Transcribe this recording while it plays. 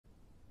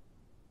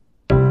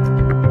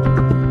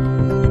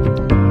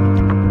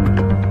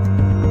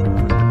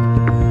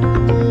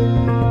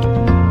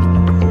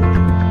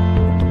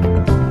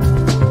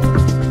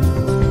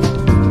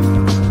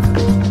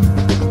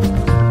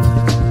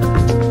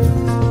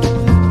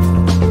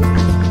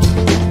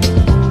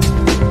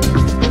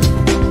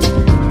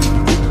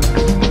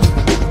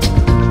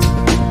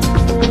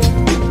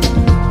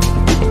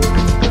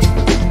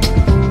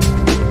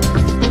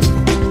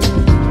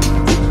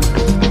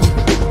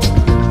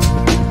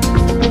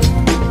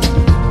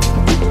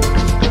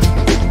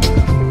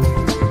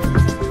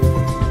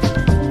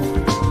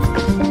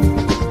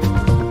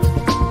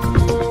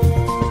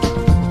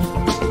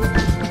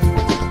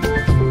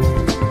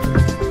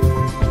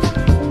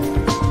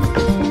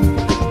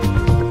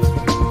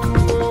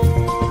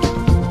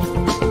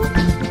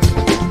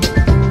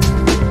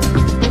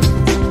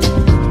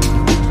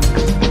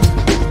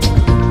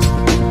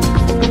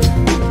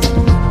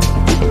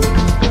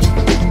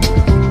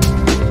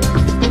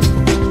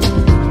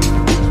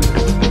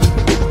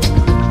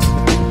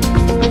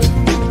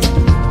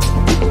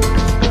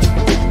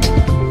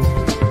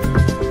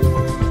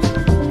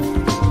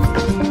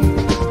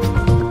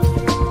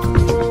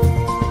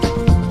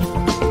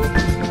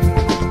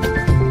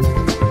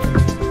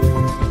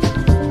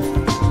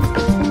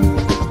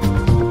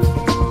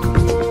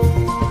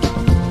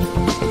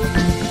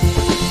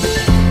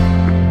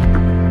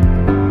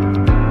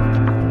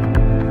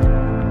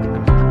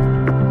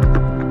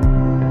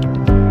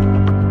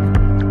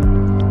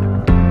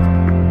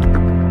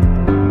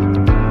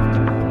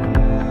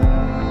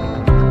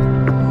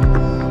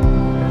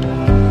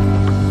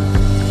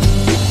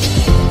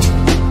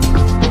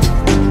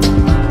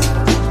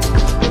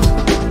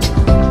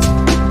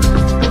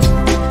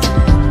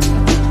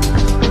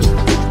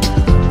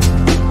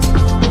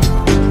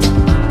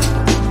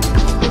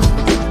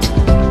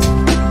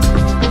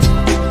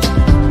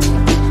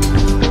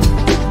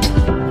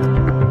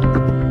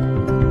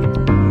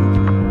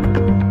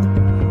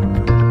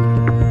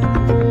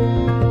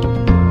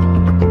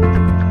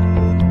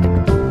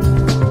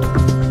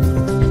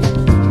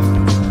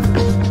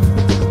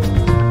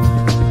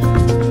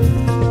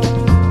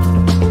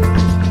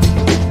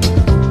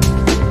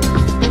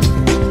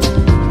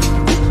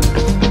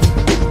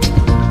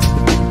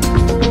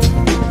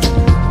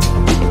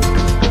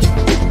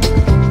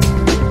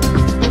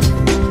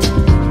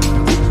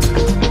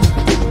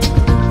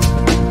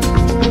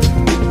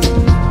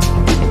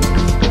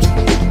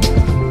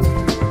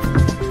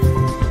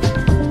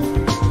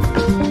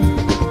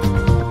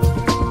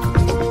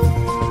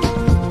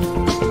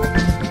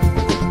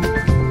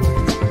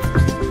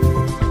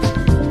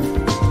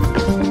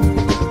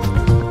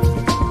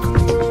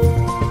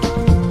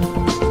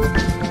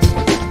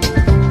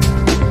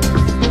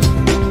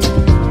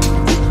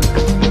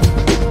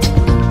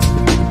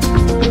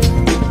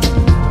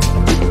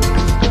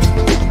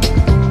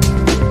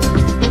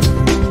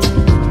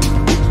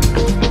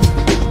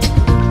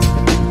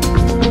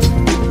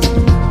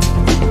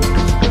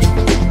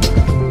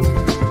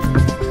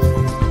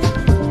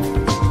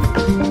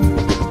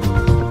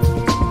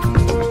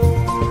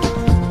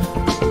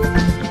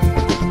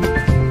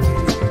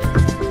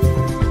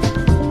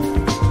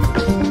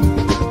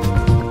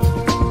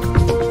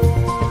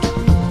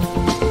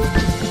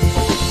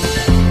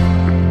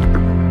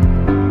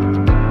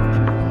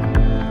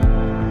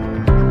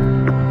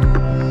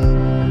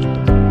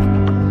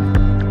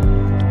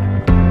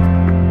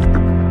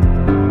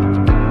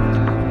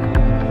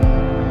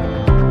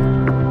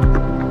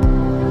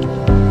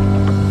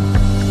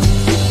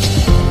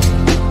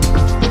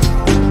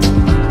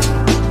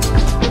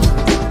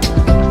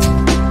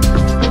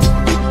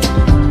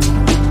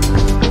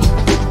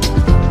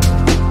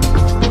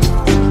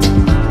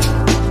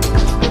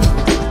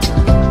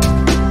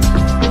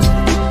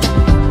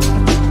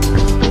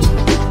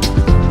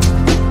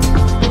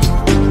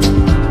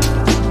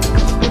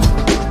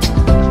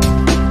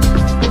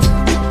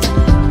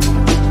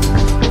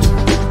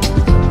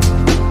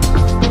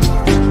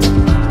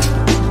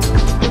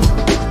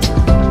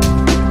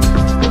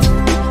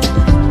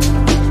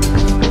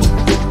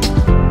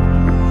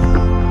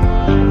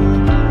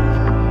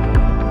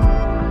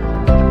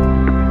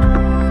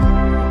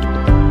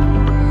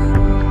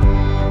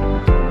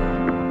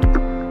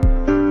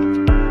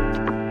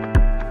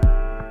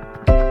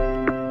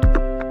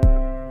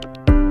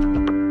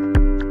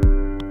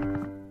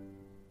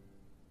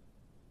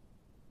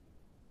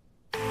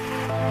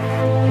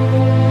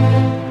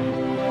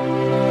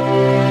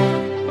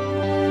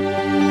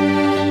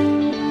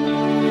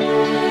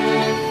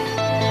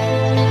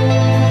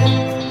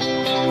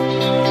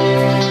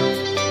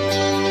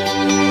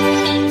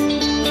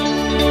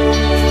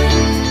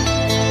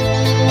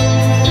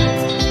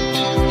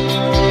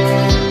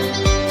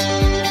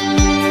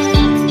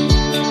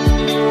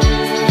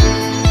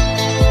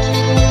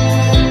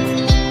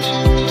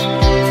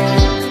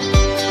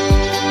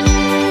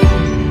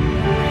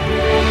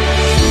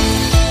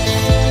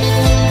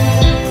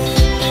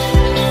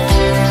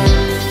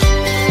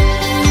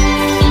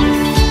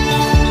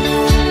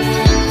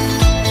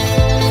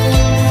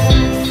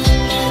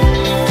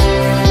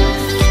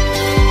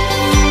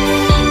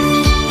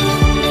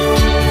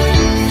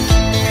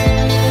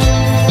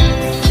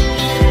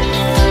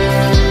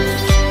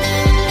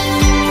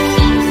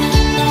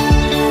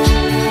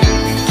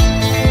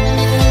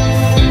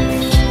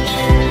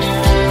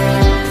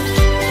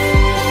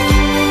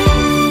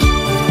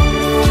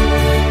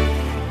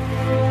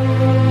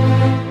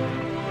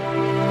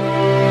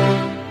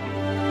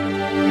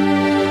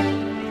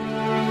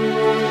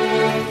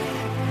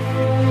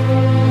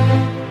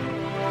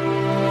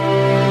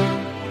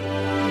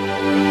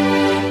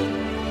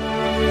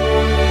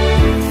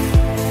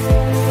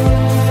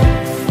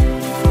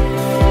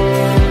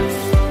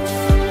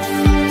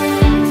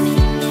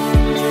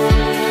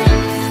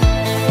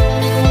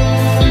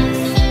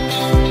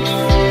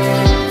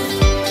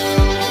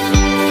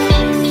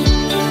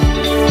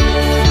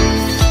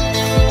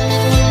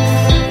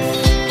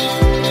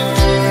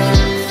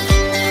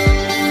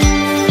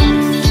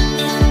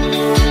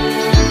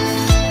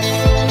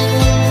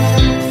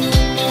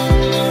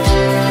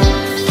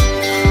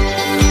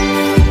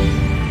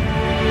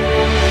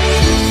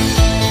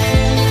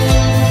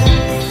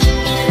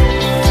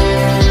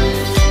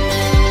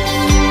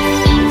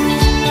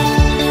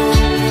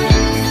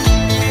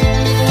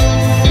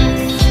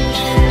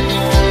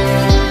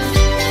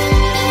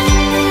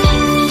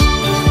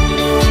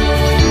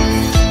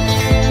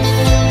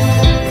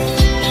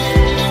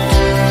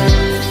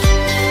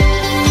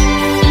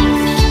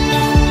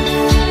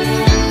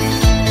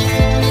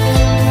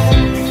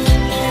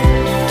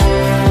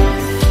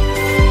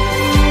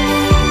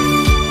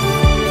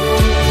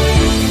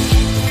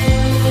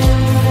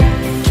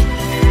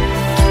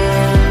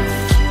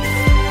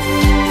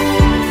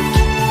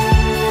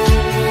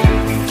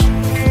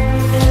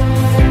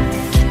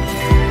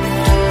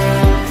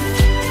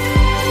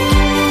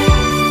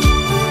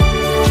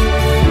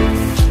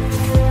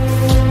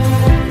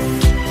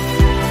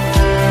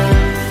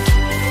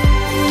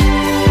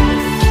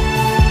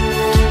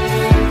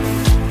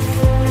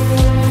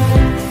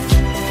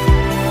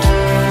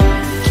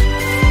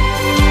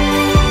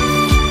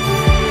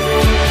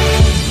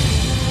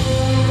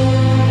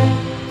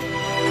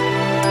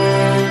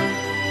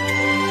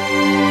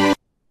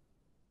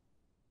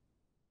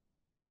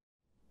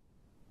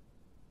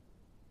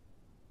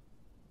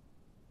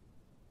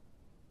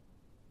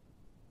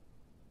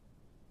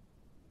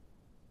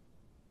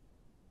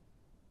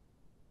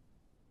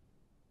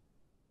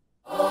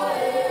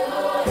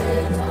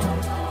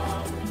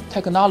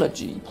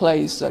technology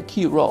plays a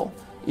key role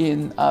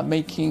in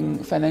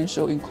making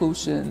financial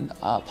inclusion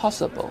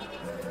possible.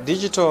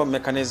 Digital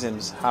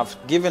mechanisms have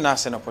given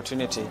us an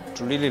opportunity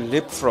to really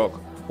leapfrog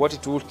what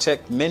it will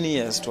take many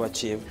years to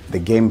achieve. The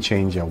game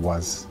changer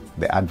was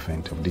the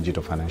advent of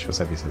digital financial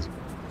services.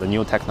 The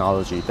new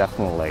technology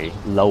definitely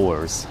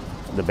lowers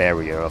the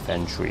barrier of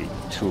entry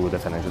to the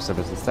financial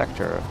services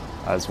sector,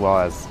 as well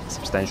as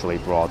substantially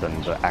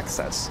broaden the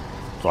access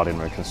to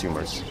ordinary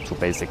consumers to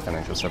basic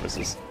financial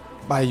services.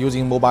 By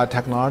using mobile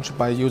technology,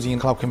 by using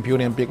cloud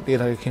computing and big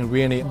data, it can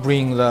really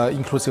bring the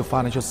inclusive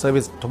financial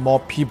service to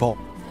more people.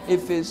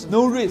 If it's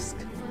no risk,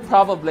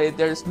 probably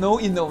there's no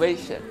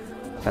innovation.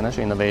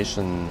 Financial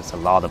innovation is a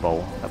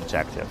laudable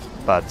objective,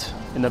 but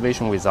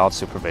innovation without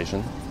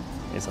supervision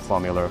is a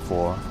formula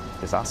for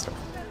disaster.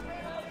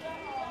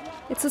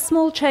 It's a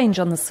small change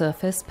on the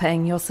surface,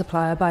 paying your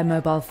supplier by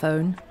mobile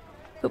phone.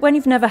 But when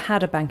you've never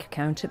had a bank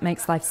account, it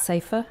makes life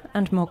safer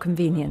and more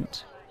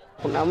convenient.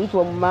 Kuna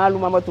mtu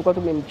maalum ambaye tulikuwa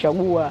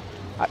tumemchagua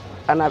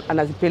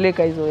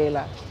anazipeleka hizo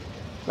hela.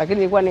 Lakini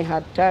ilikuwa ni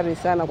hatari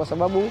sana kwa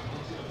sababu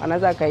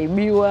anaweza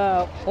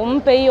akaibiwa.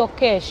 Umpe hiyo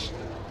cash,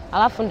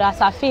 alafu ndo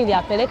asafiri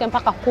apeleke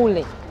mpaka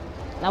kule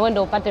na wewe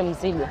ndo upate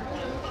mzigo.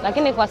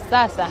 Lakini kwa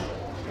sasa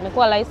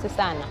imekuwa rahisi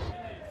sana.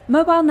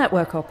 Mobile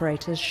network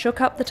operators shook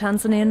up the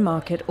Tanzanian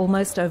market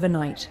almost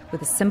overnight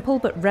with a simple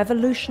but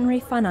revolutionary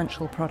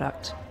financial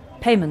product: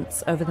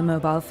 payments over the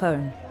mobile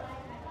phone.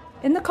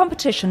 In the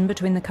competition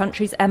between the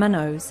country's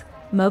MNOs,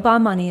 mobile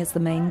money is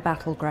the main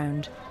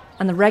battleground,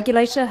 and the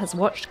regulator has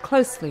watched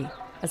closely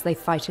as they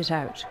fight it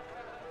out.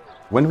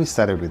 When we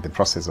started with the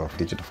process of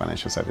digital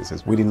financial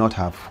services, we did not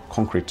have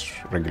concrete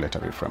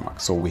regulatory framework.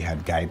 So we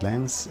had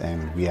guidelines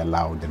and we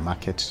allowed the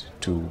market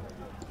to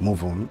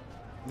move on.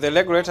 The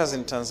regulators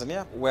in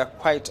Tanzania were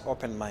quite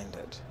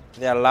open-minded.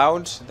 They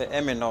allowed the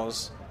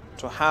MNOs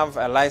to have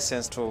a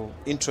license to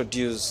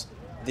introduce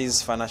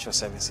these financial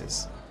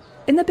services.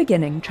 In the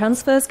beginning,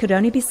 transfers could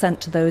only be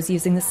sent to those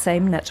using the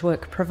same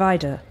network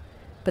provider.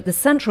 But the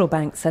central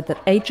bank said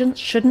that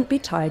agents shouldn't be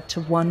tied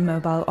to one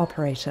mobile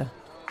operator.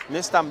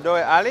 Mr.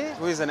 Mdoe Ali,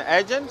 who is an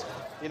agent,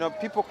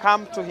 people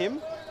come to him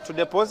to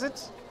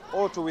deposit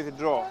or to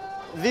withdraw.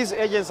 These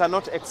agents are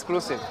not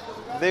exclusive.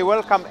 They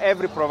welcome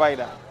every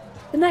provider.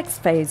 The next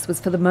phase was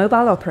for the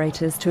mobile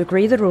operators to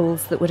agree the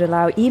rules that would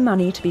allow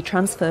e-money to be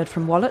transferred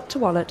from wallet to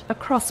wallet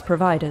across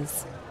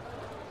providers.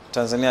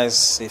 Tanzania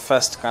is the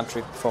first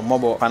country for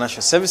mobile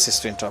financial services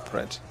to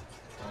interoperate.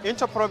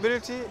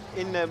 Interoperability,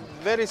 in a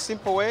very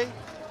simple way,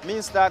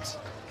 means that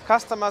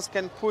customers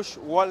can push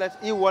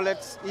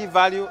e-wallets,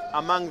 e-value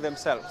among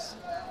themselves,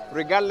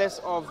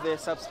 regardless of the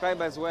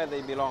subscribers where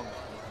they belong.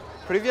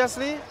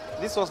 Previously,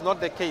 this was not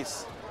the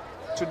case.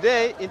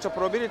 Today,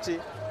 interoperability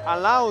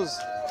allows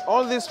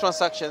all these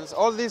transactions,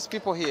 all these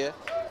people here,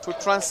 to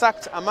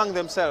transact among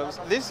themselves.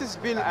 This has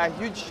been a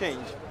huge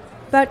change.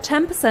 About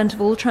 10%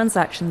 of all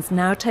transactions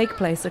now take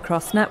place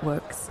across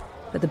networks,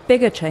 but the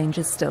bigger change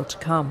is still to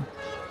come.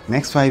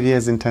 Next 5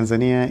 years in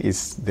Tanzania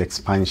is the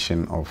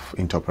expansion of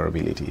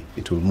interoperability.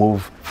 It will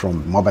move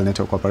from mobile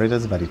network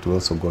operators, but it will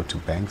also go to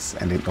banks,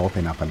 and it will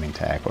open up an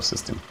entire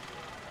ecosystem.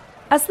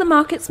 As the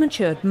markets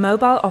matured,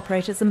 mobile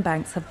operators and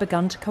banks have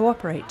begun to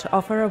cooperate to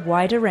offer a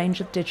wider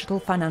range of digital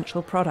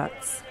financial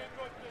products.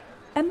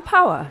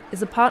 Empower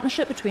is a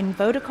partnership between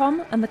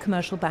Vodacom and the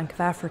Commercial Bank of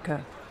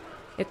Africa.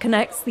 It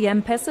connects the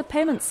M-Pesa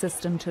payment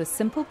system to a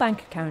simple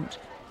bank account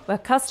where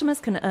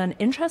customers can earn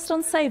interest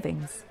on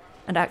savings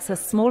and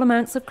access small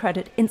amounts of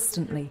credit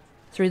instantly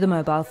through the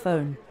mobile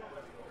phone.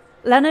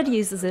 Leonard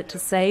uses it to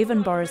save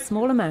and borrow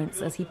small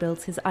amounts as he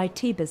builds his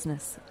IT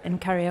business in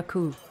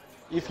Kariakoo.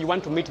 If you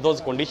want to meet those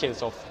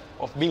conditions of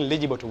being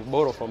eligible to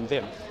borrow from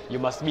them, you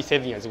must be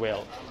saving as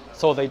well.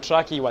 So they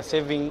track your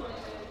saving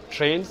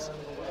trends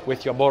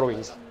with your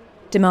borrowings.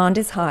 Demand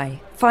is high.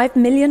 5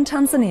 million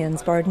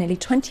Tanzanians borrowed nearly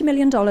 $20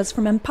 million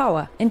from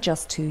Empower in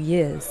just 2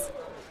 years.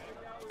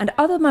 And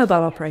other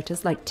mobile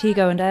operators like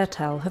Tigo and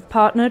Airtel have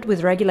partnered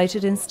with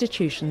regulated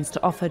institutions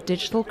to offer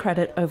digital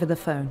credit over the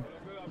phone.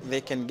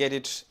 They can get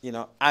it,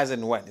 as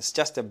and when. It's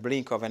just a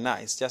blink of an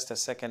eye. It's just a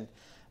second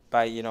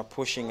by,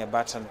 pushing a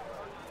button.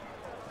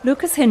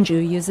 Lucas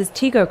Hinju uses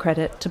Tigo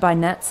credit to buy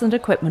nets and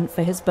equipment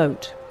for his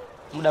boat.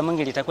 Muda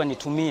mwingi litakuwa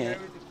nitumie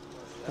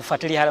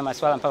kufuatilia haya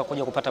masuala mpaka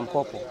kuja kupata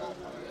mkopo.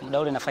 Muda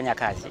ule nafanya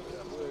kazi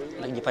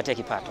na kujipatia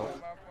kipato.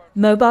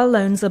 Mobile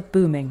loans are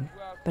booming,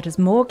 but as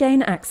more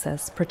gain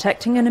access,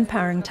 protecting and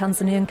empowering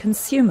Tanzanian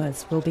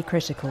consumers will be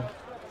critical.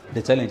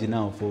 The challenge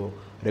now for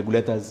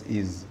regulators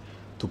is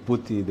to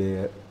put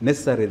the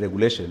necessary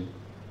regulation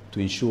to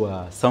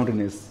ensure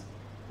soundness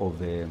of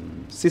the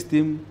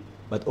system,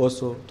 but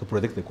also to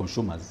protect the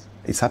consumers.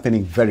 It's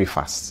happening very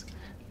fast,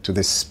 to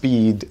the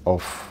speed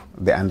of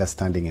the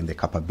understanding and the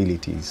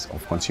capabilities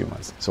of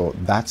consumers. So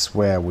that's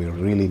where we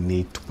really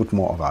need to put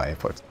more of our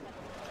effort.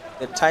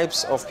 The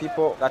types of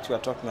people that we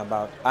are talking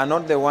about are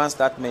not the ones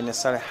that may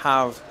necessarily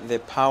have the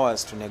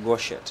powers to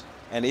negotiate.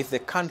 And if they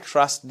can't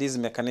trust these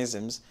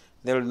mechanisms,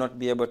 they will not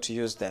be able to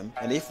use them.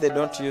 And if they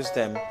don't use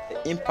them,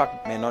 the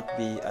impact may not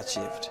be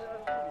achieved.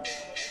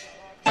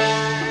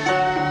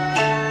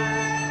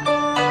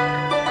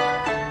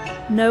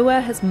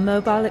 Nowhere has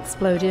mobile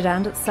exploded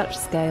and at such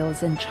scale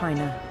as in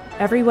China.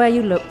 Everywhere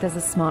you look, there's a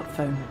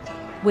smartphone.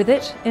 With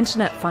it,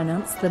 internet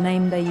finance, the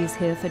name they use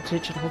here for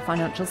digital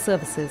financial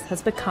services,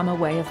 has become a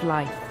way of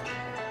life.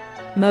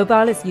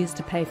 Mobile is used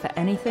to pay for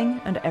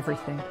anything and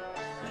everything.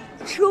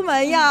 出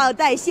门要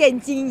带现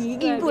金，一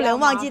定不能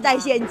忘记带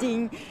现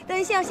金。但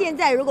是像现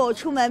在，如果我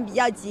出门比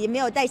较急，没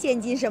有带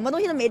现金，什么东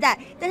西都没带，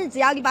但是只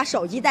要你把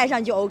手机带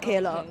上就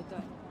OK 了。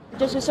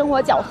就是生活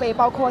缴费，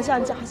包括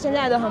像现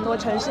在的很多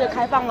城市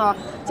开放了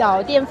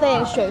缴电费、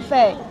水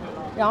费，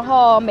然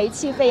后煤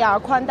气费啊、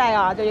宽带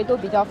啊，这些都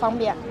比较方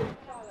便。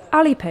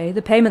Alipay,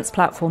 the payments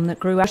platform that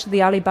grew out of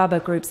the Alibaba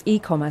Group's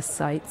e-commerce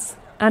sites,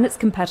 and its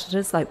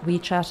competitors like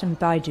WeChat and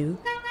Baidu,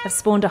 have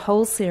spawned a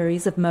whole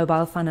series of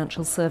mobile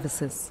financial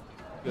services.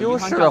 优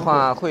势的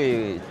话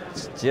会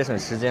节省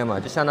时间嘛，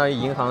就相当于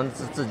银行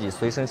自己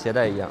随身携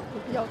带一样。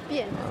比较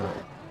便利。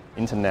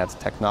Internet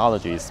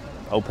technology is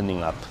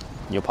opening up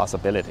new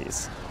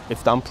possibilities.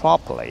 If done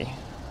properly,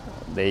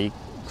 they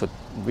could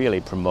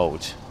really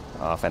promote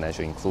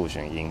financial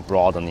inclusion in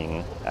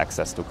broadening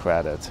access to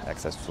credit,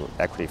 access to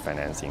equity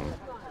financing.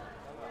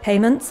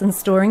 Payments and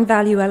storing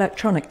value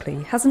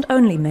electronically hasn't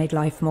only made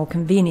life more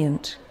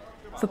convenient.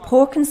 For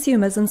poor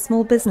consumers and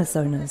small business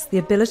owners, the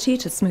ability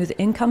to smooth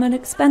income and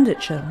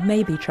expenditure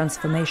may be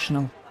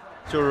transformational.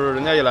 就是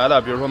人家一来了，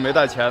比如说没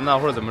带钱呐，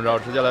或者怎么着，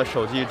直接来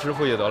手机支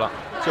付也得了，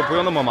就不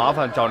用那么麻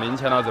烦，找零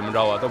钱呐，怎么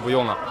着啊，都不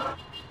用了。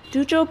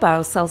Du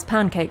Zhoubao sells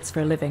pancakes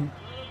for a living.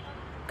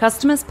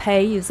 Customers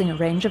pay using a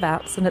range of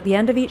apps, and at the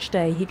end of each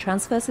day, he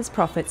transfers his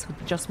profits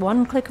with just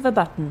one click of a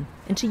button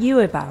into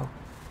Yuebao,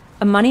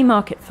 a money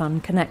market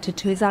fund connected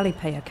to his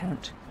Alipay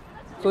account.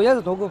 主要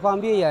是图个方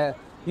便也。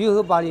 He's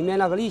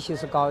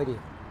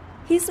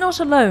not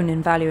alone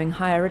in valuing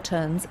higher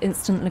returns,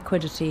 instant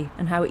liquidity,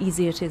 and how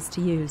easy it is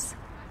to use.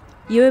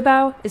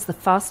 Yuebao is the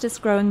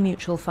fastest growing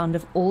mutual fund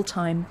of all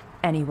time,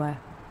 anywhere.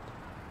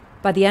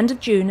 By the end of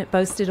June, it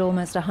boasted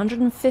almost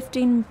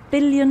 $115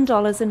 billion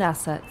in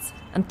assets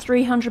and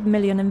 300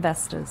 million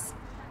investors,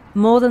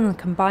 more than the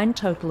combined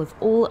total of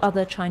all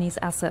other Chinese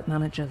asset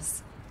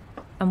managers.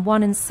 And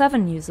 1 in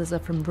 7 users are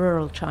from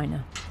rural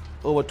China.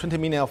 Over 20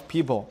 million of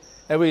people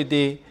every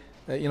day.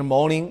 In the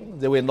morning,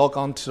 they will log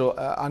on to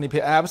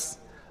Alipay apps.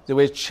 They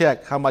will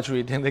check how much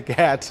return they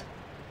get.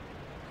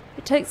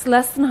 It takes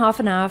less than half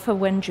an hour for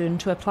Wenjun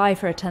to apply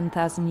for a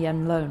 10,000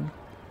 yen loan.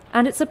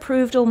 And it's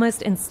approved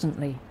almost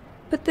instantly.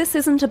 But this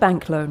isn't a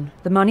bank loan.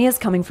 The money is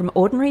coming from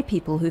ordinary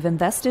people who've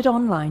invested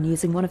online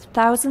using one of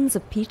thousands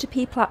of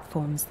P2P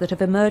platforms that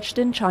have emerged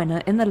in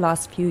China in the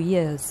last few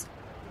years.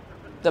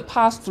 The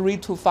past 3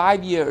 to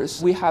 5 years,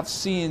 we have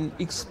seen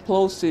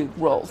explosive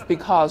growth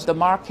because the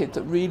market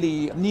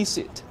really needs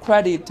it.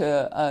 Credit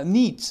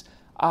needs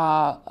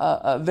are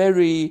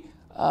very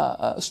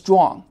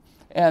strong.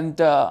 And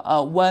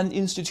when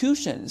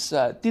institutions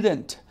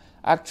didn't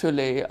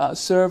actually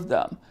serve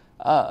them,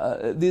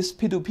 this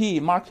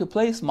P2P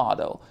marketplace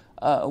model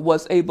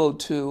was able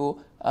to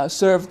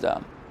serve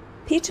them.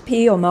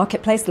 P2P or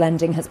marketplace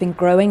lending has been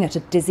growing at a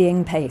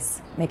dizzying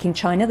pace, making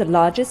China the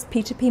largest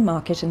P2P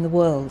market in the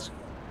world.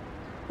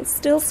 It's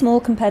still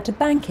small compared to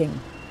banking,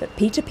 but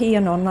P2P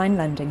and online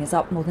lending is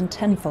up more than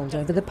tenfold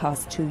over the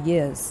past 2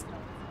 years.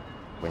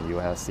 When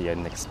you see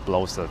an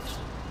explosive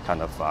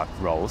kind of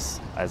growth,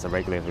 as a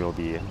regulator will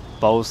be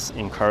both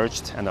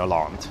encouraged and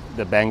alarmed.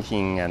 The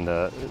banking and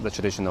the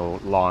traditional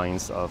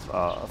lines of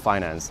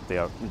finance, they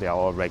are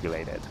all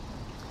regulated.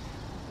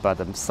 But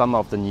some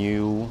of the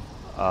new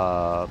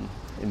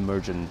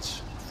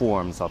emergent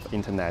forms of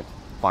internet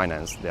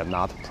finance, they are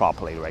not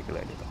properly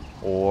regulated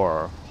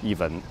or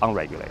even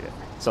unregulated.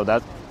 So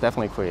that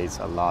definitely creates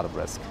a lot of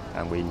risk,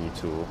 and we need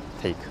to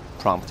take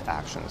prompt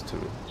actions to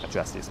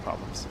address these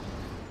problems.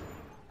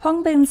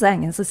 Hongbin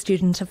Zheng is a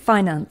student of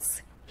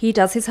finance. He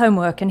does his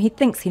homework and he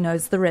thinks he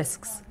knows the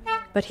risks.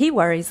 But he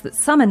worries that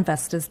some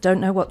investors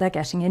don't know what they're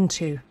getting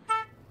into.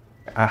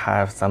 I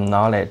have some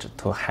knowledge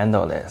to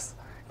handle this.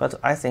 But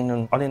I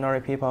think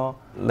ordinary people,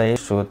 they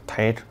should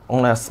take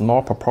only a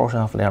small proportion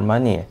of their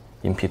money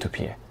in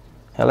P2P.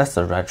 Yeah, that's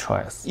the right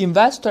choice.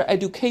 Investor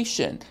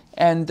education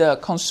and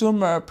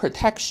consumer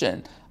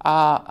protection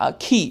are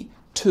key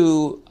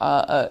to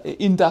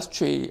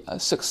industry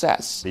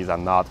success. These are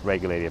not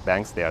regulated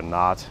banks. They are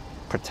not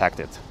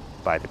protected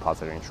by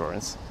depositor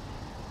insurance.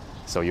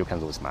 So you can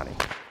lose money.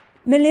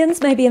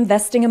 Millions may be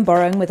investing and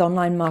borrowing with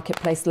online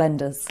marketplace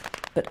lenders.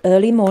 But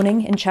early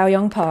morning in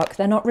Chaoyong Park,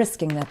 they're not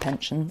risking their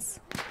pensions.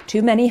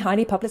 Too many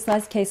highly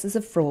publicized cases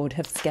of fraud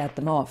have scared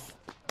them off.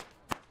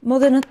 More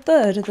than a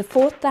third of the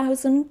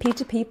 4,000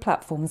 P2P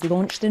platforms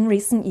launched in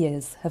recent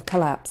years have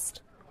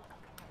collapsed.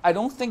 I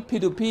don't think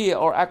P2P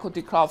or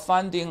equity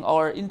crowdfunding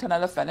or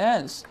internet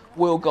finance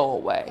will go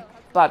away.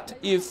 But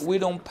if we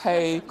don't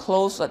pay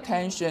close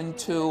attention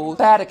to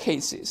bad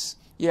cases,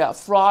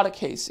 fraud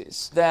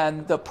cases,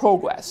 then the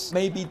progress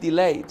may be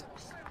delayed.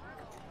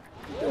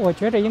 我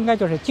觉得应该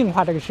就是净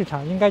化这个市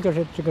场，应该就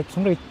是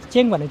从这个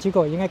监管的机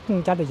构应该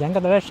更加的严格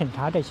的来审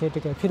查这些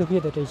P2P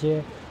的这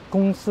些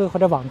公司或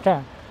者网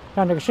站，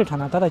让这个市场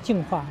呢得到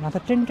净化，让它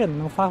真正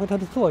能发挥它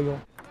的作用。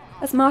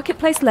As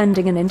marketplace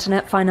lending and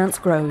internet finance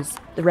grows,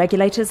 the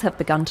regulators have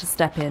begun to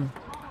step in.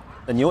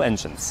 The new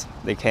entrants,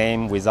 they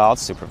came without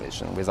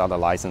supervision, without a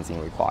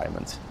licensing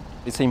requirement.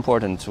 It's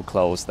important to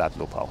close that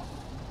loophole.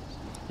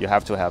 You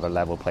have to have a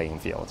level playing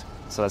field.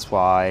 So that's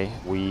why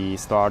we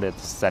started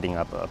setting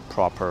up a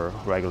proper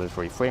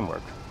regulatory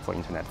framework for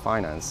internet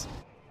finance.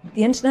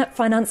 The internet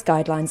finance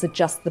guidelines are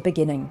just the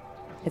beginning.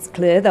 It's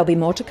clear there'll be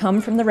more to come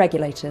from the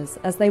regulators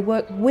as they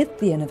work with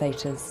the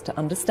innovators to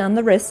understand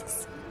the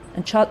risks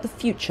and chart the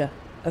future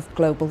of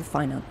global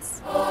finance.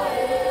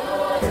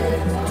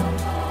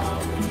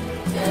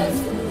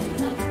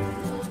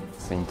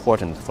 It's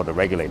important for the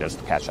regulators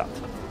to catch up,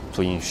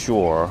 to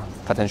ensure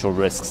potential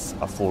risks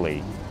are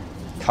fully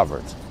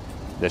covered.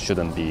 There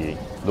shouldn't be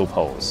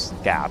loopholes,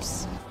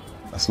 gaps.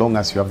 As long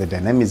as you have the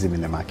dynamism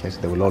in the market,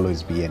 there will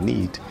always be a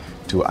need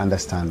to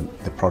understand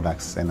the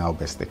products and how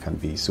best they can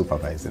be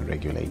supervised and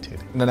regulated.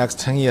 In the next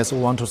 10 years, we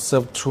want to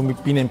serve 2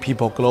 billion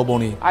people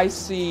globally. I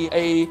see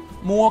a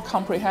more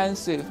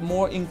comprehensive,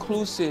 more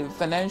inclusive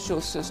financial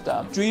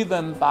system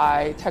driven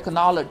by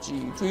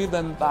technology,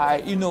 driven by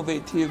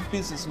innovative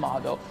business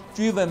model,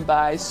 driven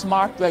by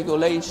smart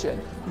regulation,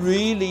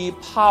 really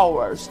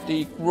powers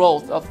the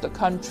growth of the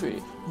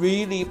country,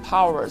 really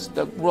powers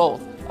the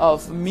growth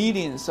of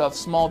millions of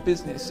small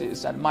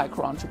businesses and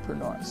micro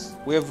entrepreneurs.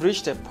 We have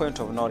reached a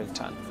point of no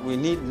return. We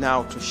need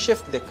now to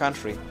shift the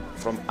country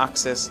from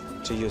access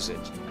to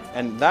usage.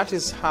 And that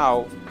is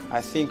how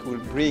I think will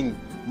bring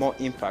more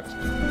impact.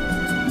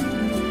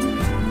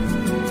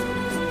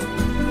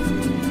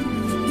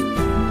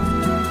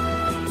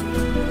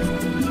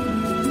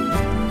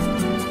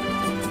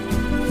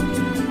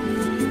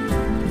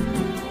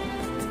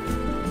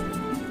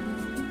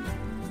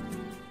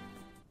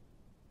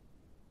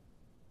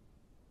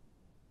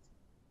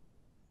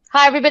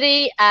 Hi,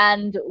 everybody,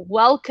 and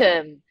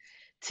welcome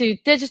to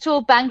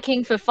Digital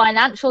Banking for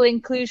Financial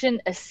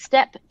Inclusion, a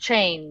Step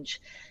Change.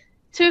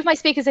 2 of my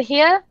speakers are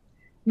here.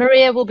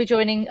 Maria will be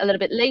joining a little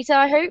bit later,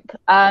 I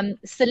hope.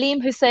 Salim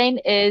Hussain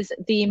is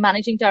the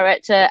Managing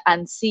Director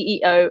and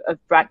CEO of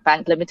BRAC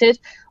Bank Limited,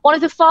 one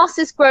of the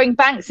fastest growing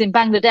banks in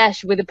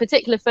Bangladesh, with a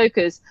particular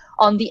focus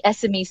on the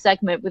SME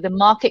segment with a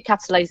market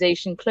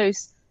capitalization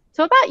close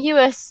to about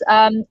US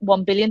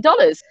 $1 billion.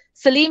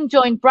 Salim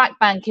joined BRAC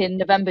Bank in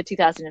November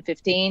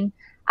 2015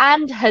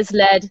 and has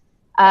led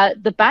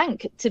the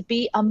bank to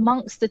be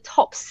amongst the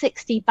top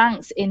 60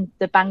 banks in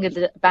the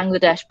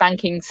Bangladesh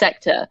banking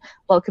sector.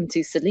 Welcome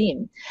to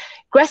Salim.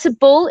 Greta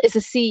Bull is the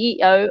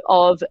CEO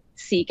of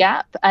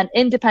CGAP, an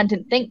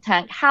independent think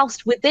tank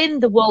housed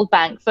within the World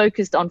Bank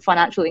focused on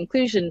financial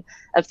inclusion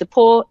of the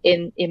poor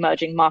in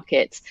emerging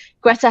markets.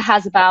 Greta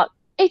has about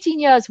 18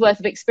 years worth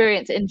of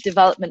experience in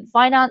development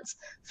finance,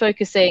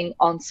 focusing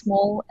on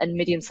small and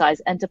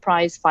medium-sized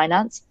enterprise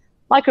finance,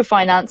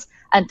 microfinance,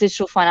 and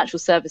digital financial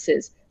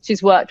services.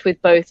 She's worked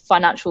with both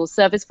financial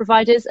service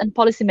providers and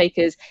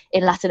policymakers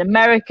in Latin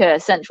America,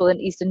 Central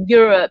and Eastern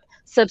Europe,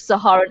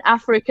 Sub-Saharan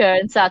Africa,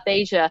 and South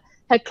Asia.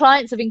 Her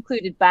clients have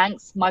included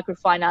banks,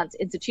 microfinance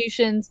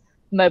institutions,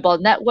 mobile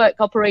network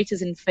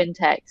operators, and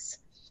fintechs.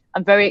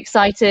 I'm very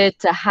excited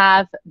to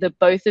have the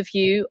both of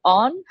you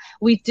on.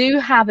 We do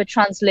have a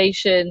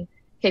translation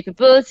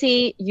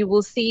capability. You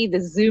will see the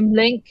Zoom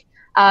link.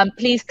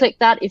 Please click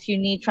that if you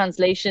need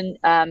translation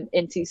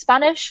into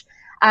Spanish,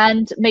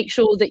 and make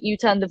sure that you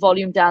turn the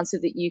volume down so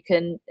that you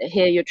can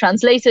hear your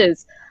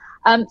translators.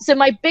 So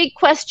my big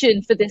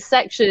question for this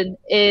section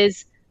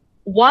is,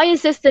 why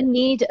is this the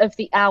need of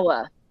the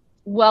hour?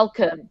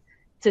 Welcome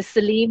to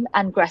Salim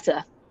and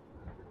Greta.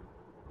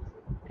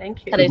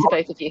 Thank you. Hello to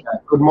both of you.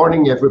 Good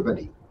morning,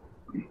 everybody.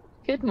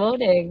 Good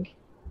morning.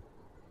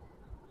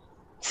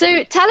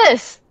 So tell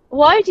us,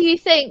 why do you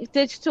think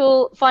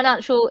digital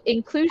financial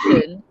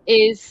inclusion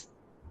is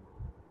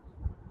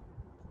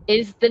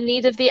the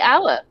need of the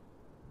hour?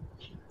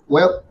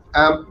 Well,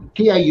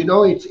 Tia, you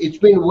know, it's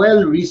been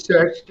well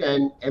researched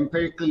and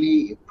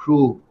empirically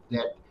proved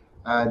that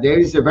there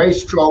is a very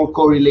strong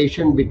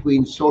correlation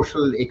between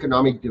social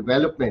economic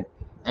development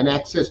and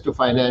access to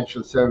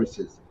financial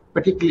services,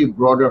 particularly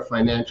broader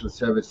financial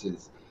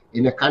services.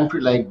 In a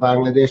country like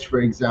Bangladesh, for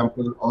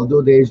example,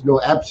 although there is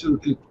no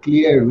absolutely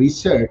clear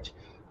research,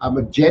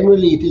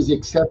 generally it is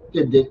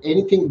accepted that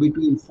anything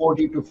between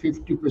 40 to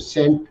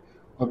 50%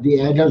 of the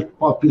adult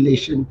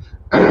population,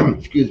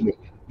 excuse me,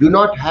 do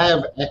not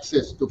have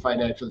access to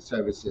financial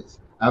services,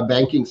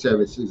 banking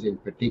services in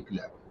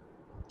particular.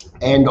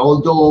 And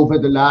although over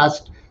the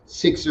last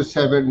 6 or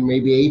 7,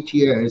 maybe 8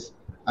 years,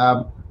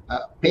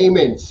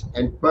 payments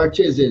and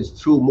purchases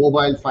through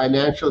mobile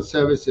financial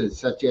services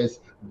such as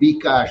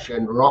bKash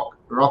and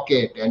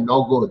Rocket and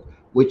Nogod,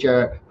 which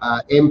are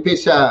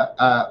M-Pesa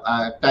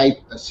type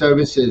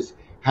services,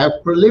 have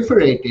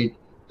proliferated,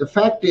 the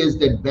fact is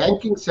that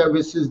banking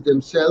services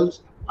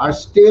themselves are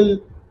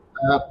still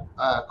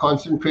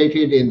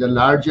concentrated in the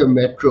larger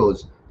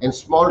metros, and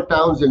small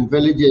towns and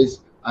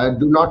villages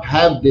do not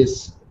have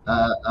this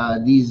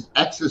these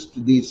access to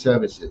these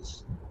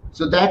services.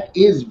 So that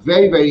is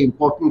very, very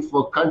important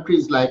for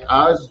countries like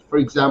ours, for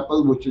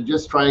example, which are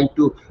just trying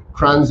to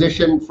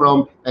transition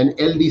from an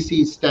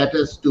LDC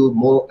status to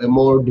a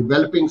more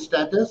developing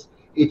status.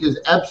 It is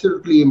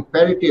absolutely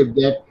imperative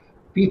that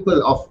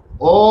people of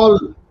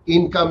all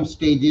income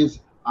stages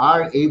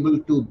are able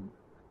to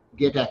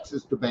get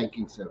access to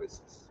banking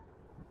services.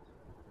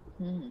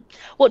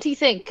 What do you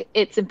think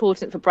it's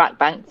important for BRAC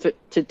Bank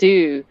to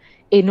do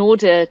in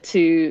order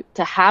to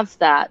have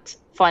that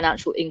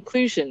financial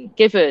inclusion,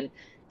 given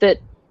that,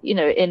 you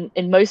know,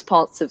 in most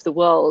parts of the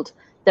world,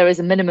 there is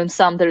a minimum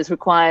sum that is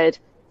required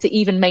to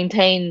even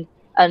maintain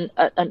an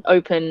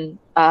open,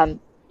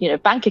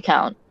 bank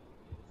account?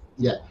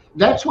 Yeah,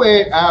 that's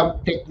where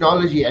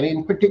technology, and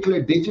in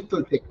particular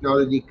digital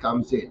technology,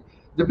 comes in.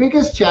 The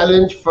biggest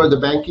challenge for the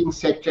banking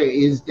sector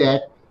is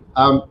that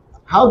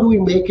how do we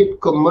make it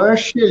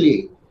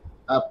commercially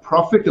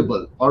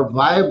profitable or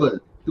viable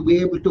to be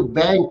able to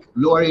bank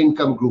lower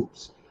income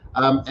groups?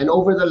 And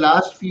over the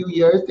last few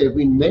years, there have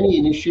been many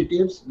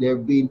initiatives. There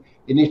have been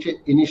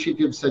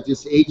initiatives such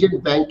as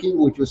agent banking,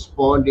 which was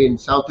spawned in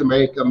South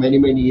America many,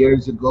 many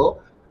years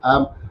ago.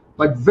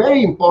 But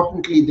very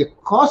importantly, the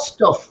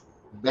cost of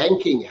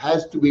banking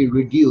has to be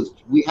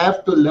reduced. We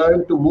have to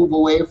learn to move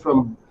away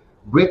from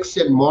bricks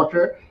and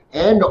mortar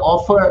and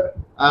offer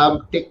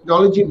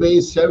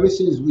technology-based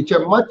services which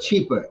are much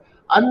cheaper.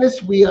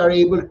 Unless we are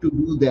able to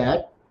do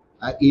that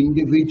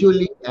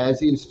individually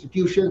as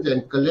institutions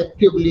and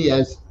collectively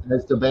as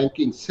the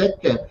banking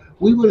sector,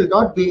 we will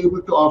not be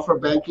able to offer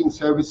banking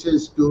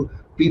services to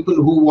people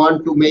who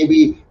want to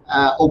maybe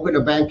open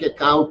a bank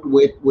account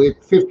with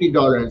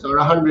 $50 or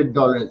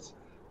 $100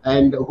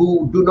 and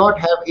who do not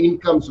have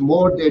incomes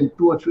more than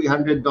 $200 or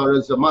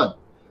 $300 a month.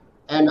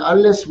 And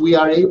unless we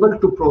are able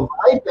to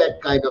provide that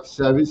kind of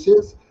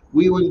services,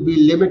 we will be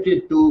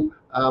limited to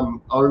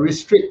or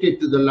restricted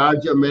to the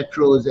larger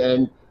metros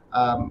and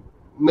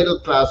middle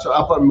class or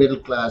upper middle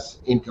class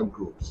income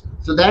groups.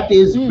 So that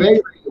is very,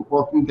 very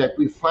important that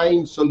we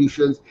find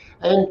solutions.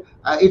 And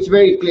it's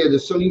very clear the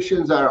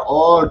solutions are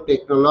all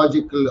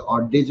technological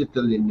or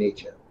digital in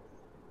nature.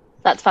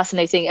 That's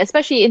fascinating,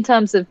 especially in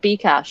terms of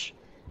bKash.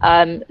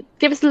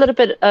 Give us a little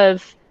bit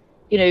of,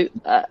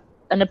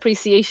 an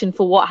appreciation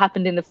for what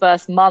happened in the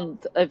first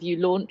month of you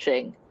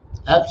launching.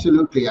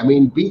 Absolutely. I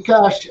mean,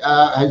 bKash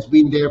has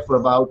been there for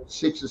about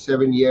 6 or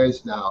 7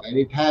 years now, and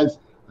it has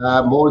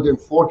more than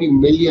 40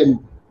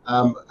 million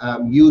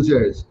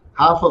users.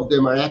 Half of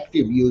them are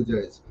active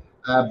users.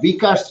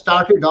 bKash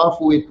started off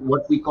with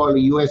what we call a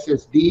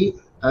USSD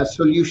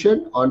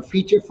solution on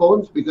feature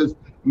phones because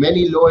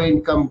many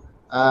low-income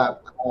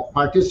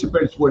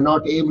participants were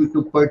not able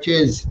to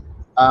purchase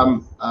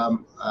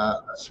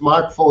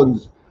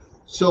smartphones.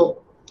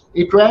 So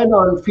it ran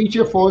on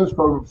feature phones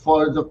for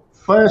the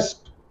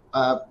first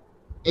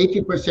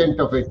 80%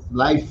 of its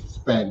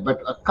lifespan.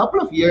 But a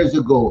couple of years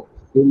ago,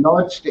 they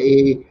launched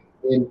an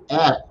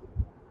app.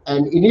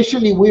 And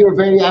initially, we were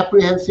very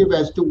apprehensive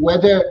as to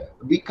whether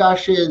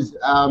bKash's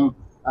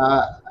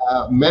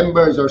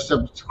members or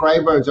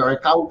subscribers or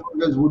account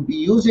holders would be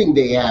using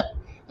the app.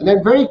 And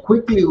then very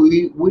quickly,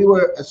 we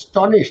were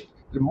astonished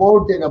that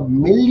more than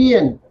 1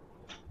 million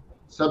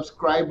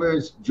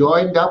subscribers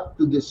joined up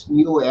to this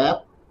new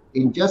app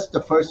in just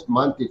the first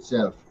month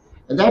itself.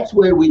 And that's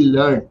where we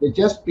learned that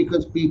just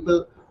because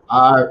people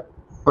are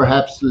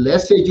perhaps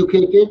less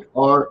educated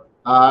or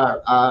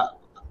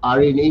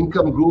are in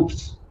income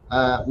groups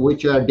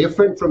which are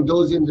different from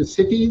those in the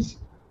cities,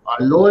 are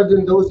lower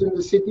than those in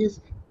the cities,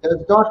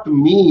 does not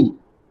mean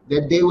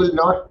that they will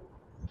not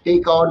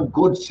take on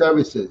good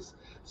services.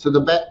 So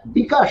the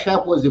bKash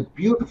app was a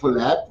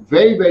beautiful app,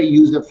 very, very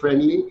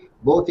user-friendly,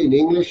 both in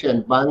English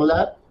and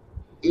Bangla.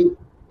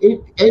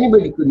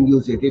 Anybody can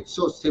use it. It's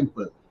so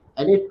simple.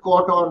 And it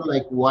caught on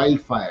like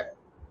wildfire.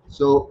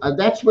 So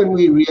that's when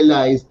we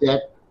realized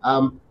that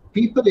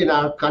people in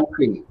our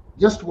country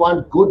just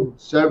want good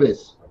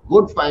service,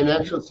 good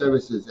financial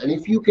services. And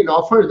if you can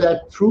offer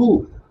that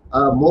through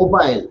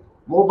mobile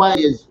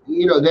is,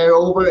 there are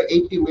over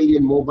 80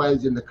 million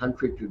mobiles in the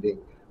country today.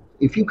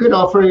 If you can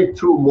offer it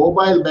through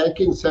mobile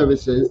banking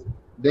services,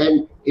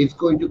 then it's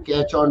going to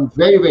catch on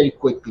very, very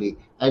quickly.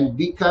 And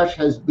bKash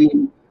has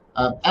been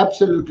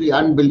absolutely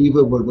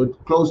unbelievable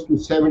with close to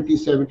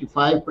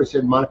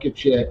 70-75% market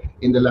share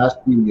in the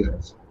last few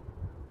years.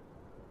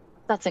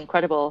 That's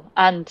incredible.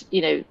 And,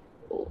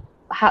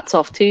 hats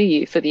off to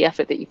you for the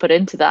effort that you put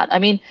into that. I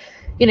mean,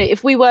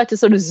 if we were to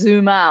sort of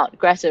zoom out,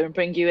 Greta, and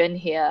bring you in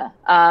here,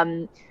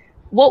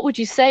 what would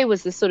you say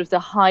was the sort of the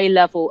high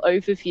level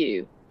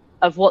overview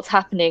of what's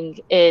happening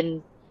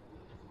in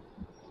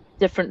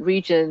different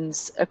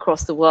regions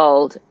across the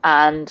world,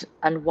 and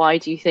why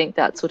do you think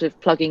that's sort of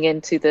plugging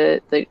into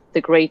the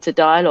greater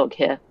dialogue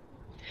here?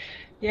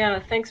 Yeah,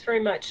 thanks very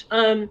much.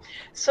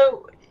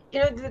 So,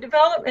 the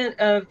development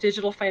of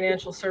digital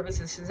financial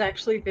services has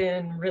actually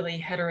been really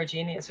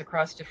heterogeneous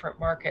across different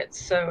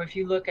markets. So if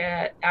you look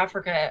at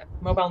Africa,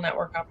 mobile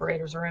network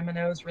operators or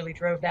MNOs really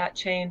drove that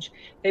change.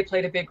 They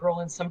played a big role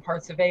in some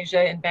parts of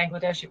Asia. In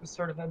Bangladesh, it was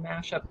sort of a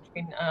mashup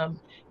between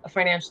a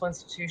financial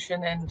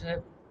institution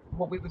and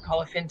what we would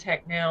call a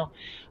fintech now.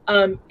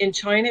 In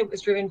China, it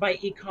was driven by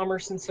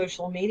e-commerce and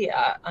social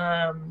media.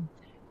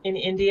 In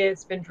India,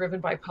 it's been driven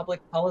by public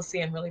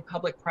policy and really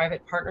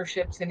public-private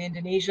partnerships. In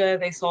Indonesia,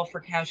 they solve for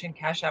cash in,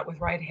 cash out with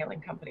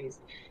ride-hailing companies.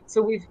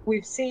 So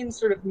we've seen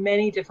sort of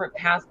many different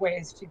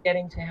pathways to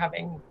getting to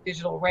having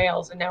digital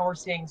rails, and now we're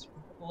seeing sort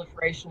of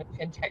proliferation of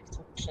fintech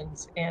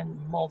solutions in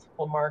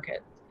multiple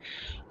markets.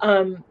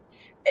 And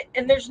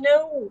there's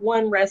no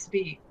one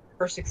recipe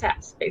for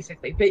success,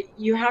 basically, but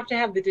you have to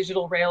have the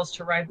digital rails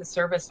to ride the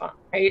service on,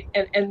 right?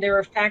 And there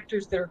are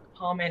factors that are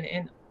common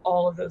in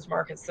all of those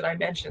markets that I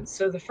mentioned.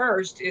 So the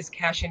first is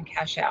cash in,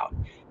 cash out,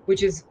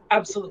 which is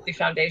absolutely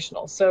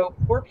foundational. So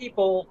poor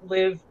people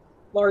live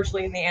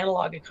largely in the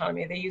analog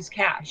economy. They use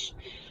cash.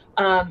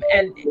 And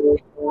in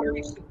order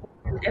to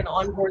support and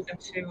onboard them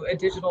to a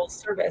digital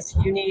service,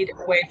 you need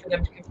a way for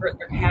them to convert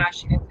their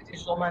cash into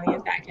digital money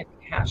and back into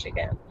cash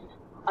again.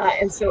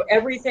 And so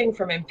everything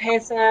from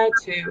M-Pesa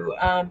to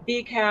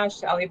Bcash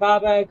to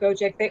Alibaba,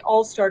 Gojek, they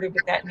all started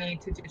with that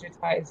need to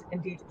digitize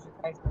and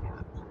de-digitize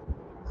cash.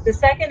 The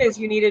second is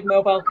you needed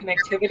mobile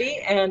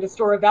connectivity and a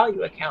store of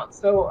value account.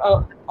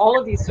 So all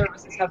of these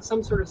services have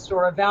some sort of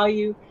store of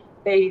value.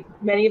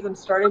 Many of them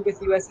started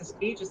with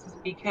USSD, just as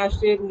Bcash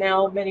did.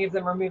 Now many of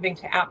them are moving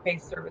to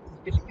app-based services,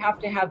 but you have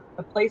to have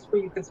a place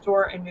where you can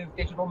store and move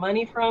digital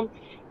money from,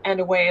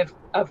 and a way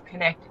of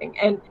connecting.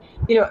 And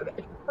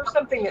for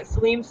something that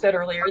Salim said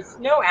earlier, it's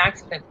no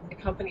accident that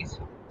the companies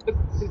who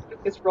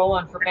took this role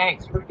on for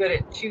banks were good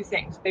at two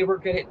things. They were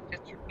good at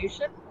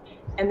distribution,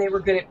 and they were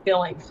good at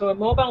billing. So a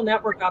mobile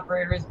network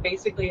operator is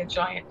basically a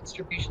giant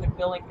distribution and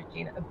billing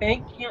machine. A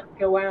bank can't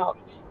go out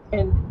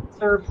and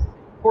serve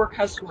poor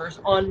customers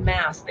en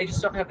masse. They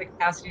just don't have the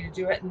capacity to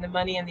do it, and the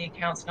money in the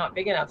account's not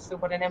big enough. So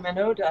what an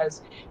MNO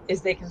does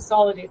is they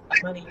consolidate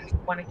that money into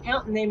one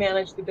account, and they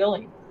manage the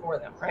billing for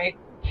them, right?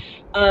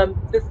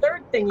 The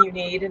third thing you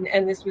need,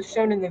 and this was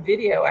shown in the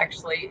video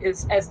actually,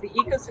 is as the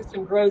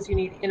ecosystem grows, you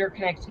need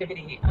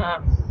interconnectivity.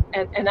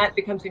 And that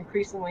becomes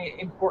increasingly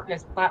important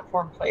as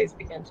platform plays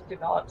begin to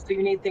develop. So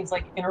you need things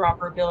like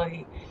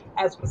interoperability,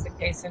 as was the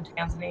case in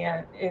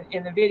Tanzania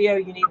in the video.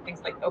 You need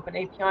things like open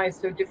APIs,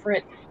 so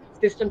different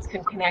systems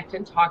can connect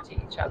and talk to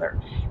each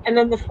other. And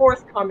then the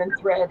fourth common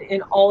thread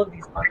in all of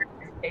these markets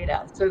is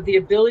data. So the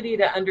ability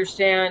to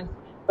understand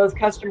both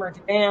customer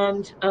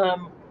demand,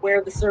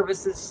 where the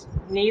service is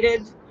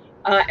needed,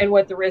 and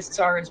what the risks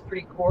are is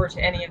pretty core to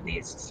any of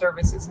these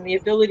services. And the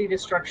ability to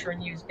structure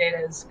and use data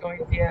is going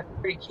to be a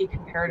pretty key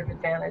comparative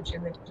advantage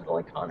in the digital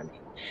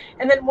economy.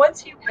 And then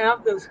once you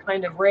have those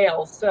kind of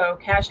rails, so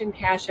cash in,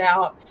 cash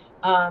out,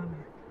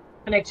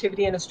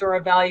 connectivity and a store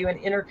of value, an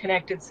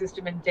interconnected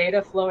system and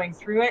data flowing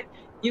through it,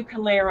 you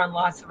can layer on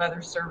lots of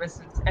other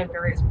services and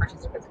various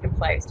participants can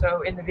play.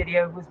 So in the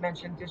video was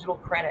mentioned digital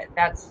credit.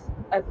 That's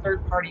a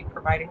third party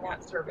providing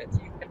that service.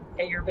 You can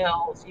pay your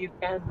bills, you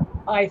can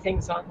buy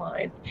things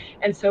online.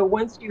 And so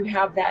once you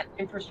have that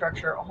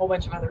infrastructure, a whole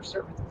bunch of other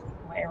services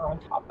can layer on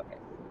top of it.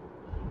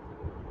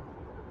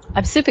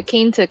 I'm super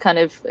keen to kind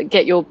of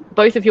get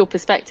both of your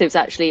perspectives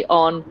actually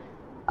on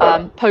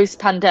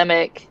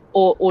post-pandemic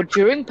or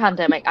during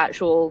pandemic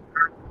actual,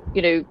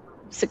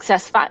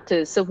 success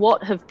factors. So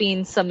what have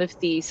been some of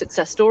the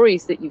success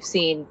stories that you've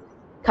seen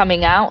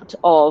coming out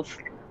of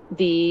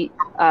the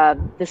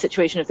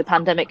situation of the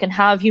pandemic, and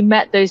how have you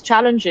met those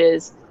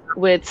challenges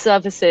with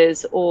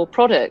services or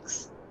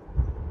products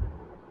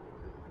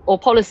or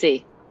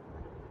policy?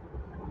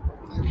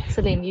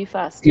 Salim, you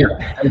first.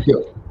 Yeah, thank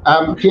you.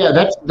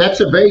 That's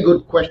a very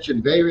good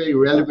question, very, very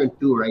relevant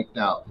too right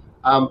now.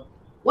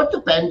 What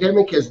the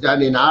pandemic has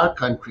done in our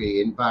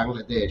country, in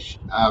Bangladesh,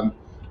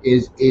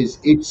 is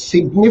it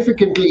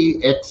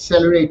significantly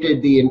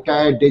accelerated the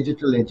entire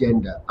digital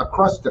agenda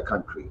across the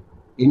country,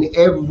 in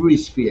every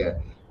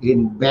sphere,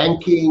 in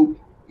banking,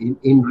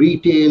 in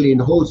retail, in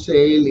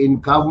wholesale, in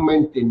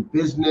government, in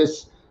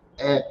business,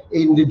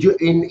 in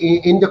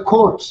the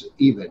courts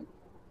even.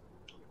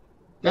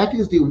 That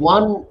is the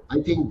one, I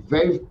think,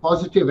 very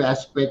positive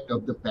aspect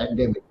of the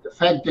pandemic, the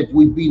fact that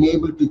we've been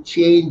able to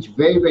change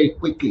very, very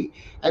quickly.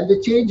 And the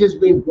change has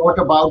been brought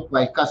about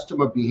by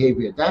customer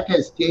behavior. That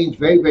has changed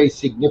very, very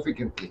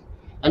significantly.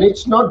 And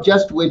it's not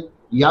just with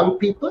young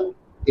people,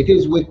 it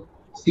is with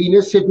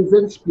senior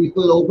citizens,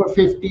 people over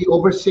 50,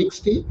 over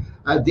 60.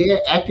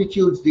 Their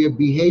attitudes, their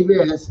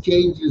behavior has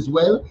changed as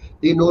well.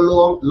 They no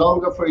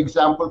longer, for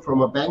example,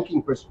 from a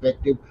banking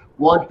perspective,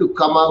 want to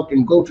come out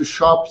and go to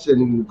shops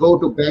and go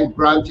to bank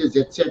branches,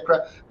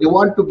 etc. They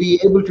want to be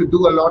able to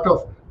do a lot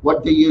of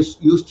what they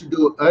used to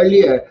do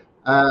earlier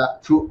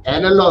through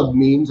analog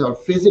means or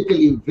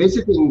physically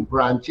visiting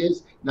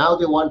branches. Now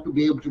they want to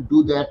be able to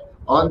do that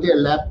on their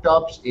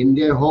laptops, in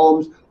their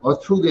homes, or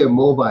through their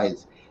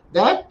mobiles.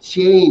 That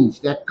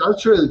change, that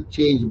cultural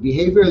change,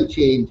 behavioral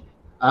change,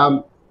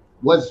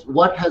 was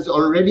what has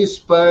already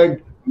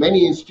spurred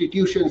many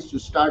institutions to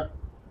start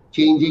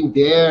changing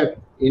their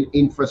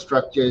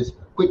infrastructures,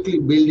 quickly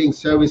building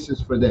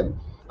services for them.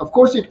 Of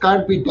course, it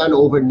can't be done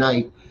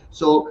overnight.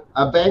 So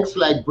banks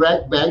like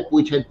BRAC Bank,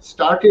 which had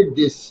started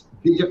this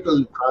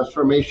digital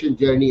transformation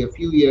journey a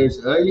few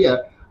years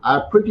earlier,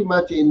 are pretty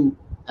much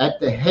at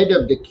the head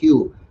of the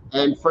queue.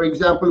 And for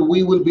example,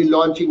 we will be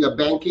launching a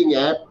banking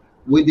app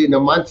within a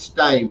month's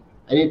time,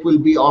 and it will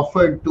be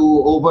offered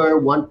to over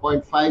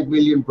 1.5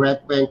 million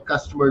BRAC Bank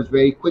customers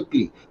very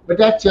quickly. But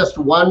that's just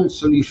one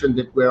solution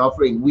that we're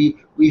offering.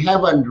 We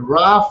have a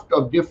raft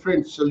of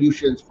different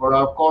solutions for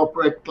our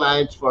corporate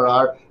clients, for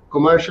our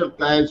commercial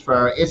clients, for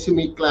our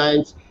SME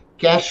clients,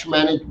 cash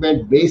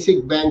management,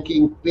 basic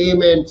banking,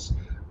 payments,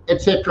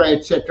 etc.,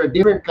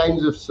 different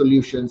kinds of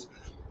solutions.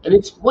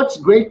 And what's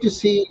great to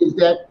see is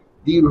that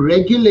the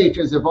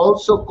regulators have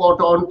also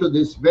caught on to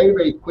this very,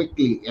 very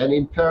quickly. And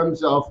in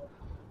terms of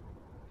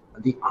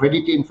the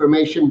Credit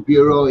Information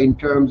Bureau, in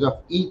terms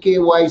of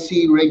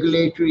eKYC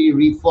regulatory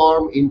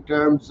reform, in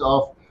terms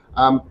of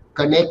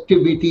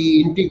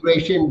connectivity,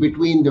 integration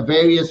between the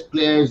various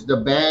players, the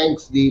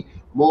banks, the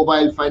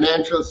mobile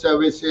financial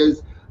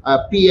services,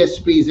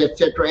 PSPs,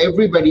 etc.,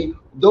 everybody,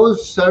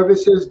 those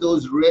services,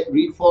 those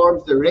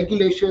reforms, the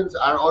regulations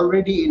are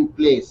already in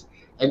place.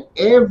 And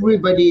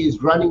everybody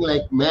is running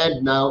like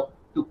mad now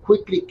to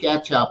quickly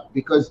catch up,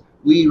 because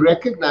we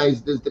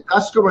recognize that the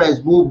customer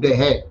has moved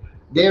ahead.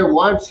 Their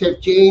wants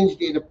have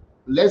changed in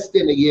less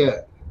than a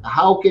year.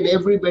 How can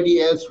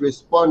everybody else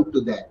respond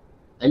to that?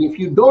 And if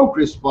you don't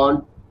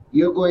respond,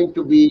 you're going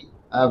to be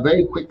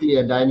very quickly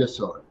a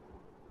dinosaur.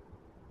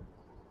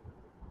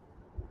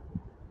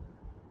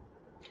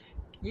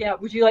 Yeah,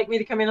 would you like me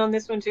to come in on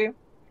this one too?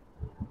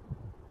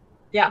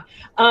 Yeah.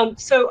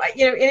 So,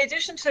 in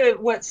addition to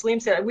what Salim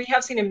said, we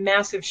have seen a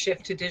massive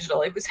shift to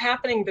digital. It was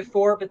happening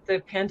before, but the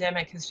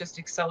pandemic has just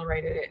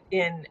accelerated it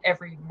in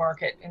every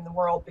market in the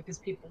world because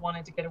people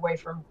wanted to get away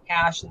from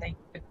cash and they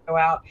could go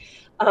out.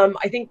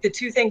 I think the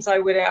two things I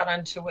would add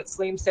on to what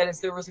Salim said is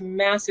there was a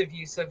massive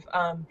use of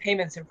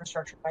payments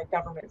infrastructure by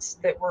governments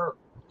that were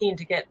keen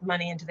to get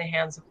money into the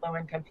hands of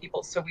low-income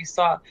people. So we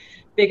saw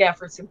big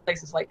efforts in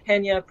places like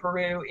Kenya,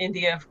 Peru,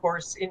 India. Of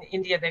course, in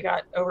India, they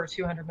got over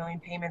 200 million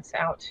payments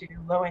out to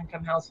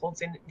low-income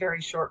households in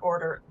very short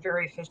order,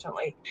 very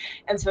efficiently.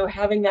 And so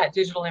having that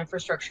digital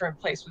infrastructure in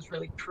place was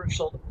really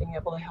crucial to being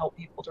able to help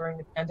people during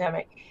the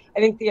pandemic.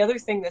 I think the other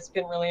thing that's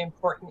been really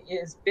important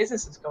is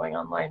businesses going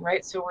online,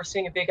 right? So we're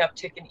seeing a big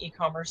uptick in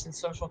e-commerce and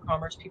social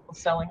commerce, people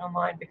selling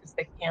online because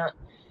they can't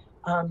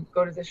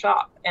go to the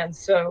shop. And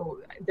so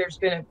there's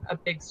been a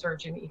big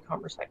surge in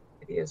e-commerce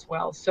activity as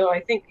well. So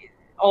I think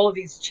all of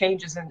these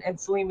changes, and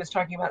Salim was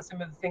talking about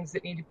some of the things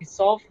that need to be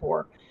solved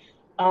for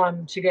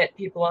to get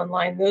people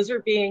online, those are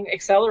being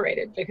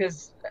accelerated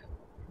because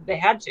they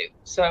had to.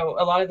 So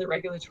a lot of the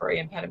regulatory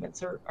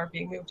impediments are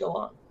being moved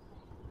along.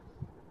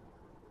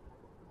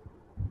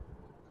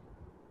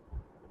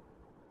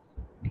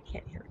 I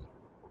can't hear you.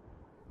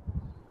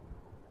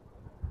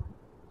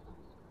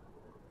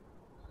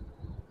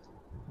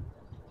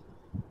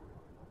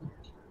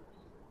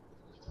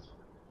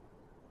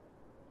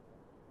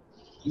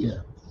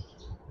 Yeah.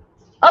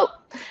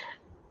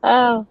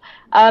 Oh,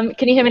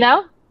 can you hear me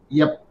now?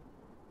 Yep.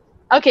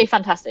 Okay,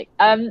 fantastic.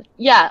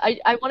 Yeah,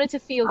 I wanted to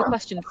field a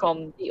question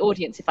from the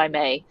audience, if I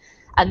may,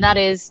 and that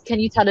is, can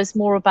you tell us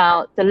more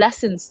about the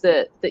lessons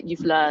that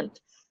you've learned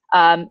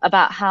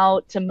about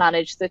how to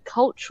manage the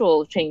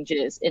cultural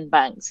changes in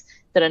banks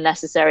that are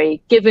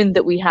necessary, given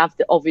that we have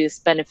the obvious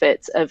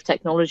benefits of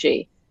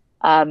technology?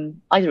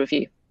 Either of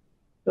you,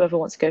 whoever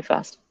wants to go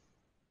first.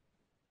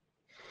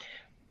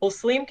 Well,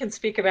 Salim can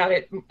speak about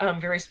it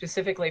very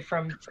specifically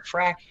from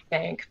BRAC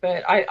Bank,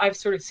 but I've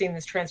sort of seen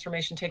this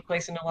transformation take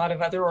place in a lot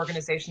of other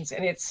organizations,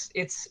 and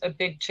it's a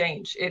big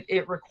change.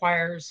 It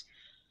requires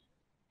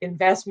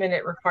investment,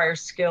 it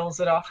requires skills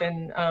that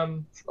often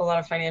a lot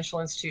of financial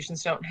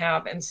institutions don't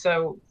have. And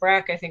so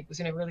BRAC, I think, was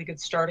in a really good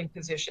starting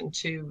position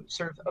to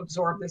sort of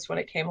absorb this when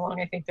it came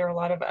along. I think there are a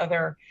lot of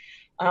other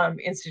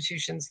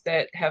institutions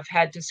that have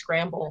had to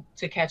scramble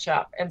to catch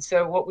up. And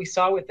so what we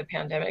saw with the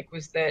pandemic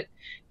was that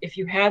if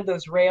you had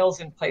those rails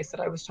in place that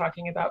I was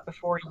talking about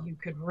before, you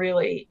could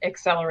really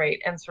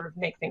accelerate and sort of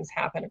make things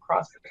happen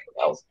across the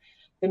rails.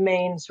 The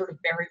main sort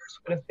of barriers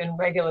would have been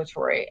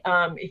regulatory.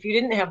 If you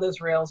didn't have those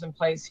rails in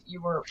place,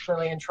 you were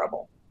really in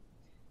trouble.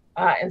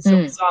 And so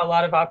we saw a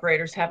lot of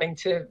operators having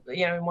to,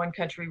 in one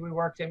country we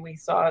worked in, we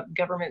saw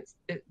governments,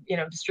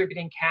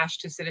 distributing cash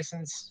to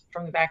citizens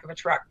from the back of a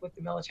truck with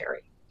the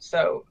military.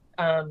 So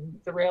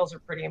the rails are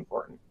pretty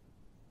important.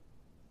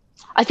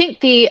 I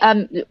think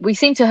we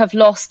seem to have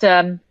lost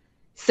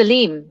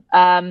Salim,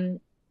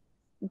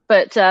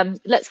 but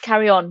let's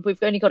carry on.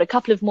 We've only got a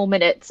couple of more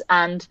minutes,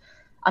 and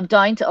I'm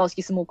dying to ask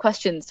you some more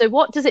questions. So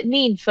what does it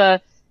mean for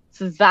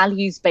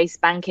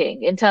values-based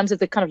banking in terms of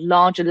the kind of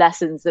larger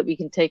lessons that we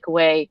can take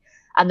away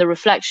and the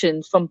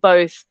reflections from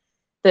both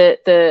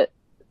the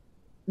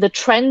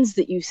trends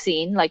that you've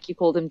seen, like you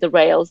call them the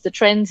rails, the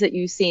trends that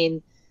you've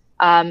seen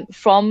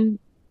from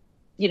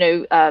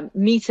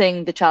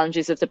meeting the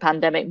challenges of the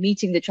pandemic,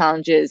 meeting the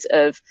challenges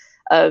of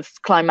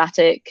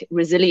climatic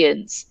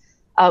resilience?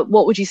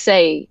 What would you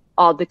say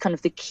are the kind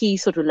of the key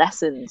sort of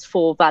lessons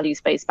for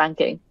values-based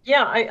banking?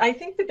 Yeah, I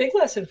think the big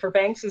lesson for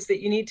banks is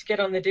that you need to get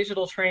on the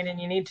digital train, and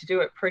you need to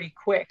do it pretty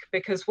quick,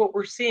 because what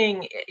we're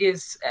seeing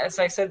is, as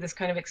I said, this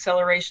kind of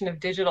acceleration of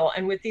digital.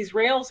 And with these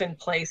rails in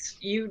place,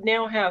 you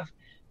now have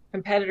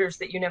competitors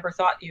that you never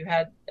thought you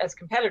had as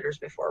competitors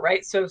before,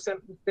 right? So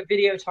the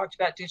video talked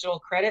about digital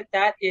credit.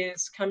 That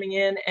is coming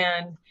in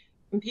and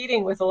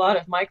competing with a lot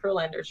of micro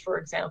lenders, for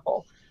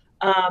example.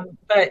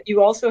 But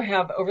you also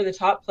have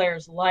over-the-top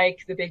players like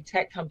the big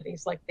tech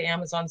companies, like the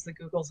Amazons, the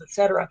Googles, et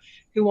cetera,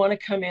 who want to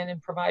come in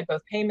and provide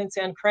both payments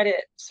and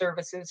credit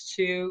services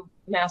to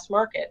mass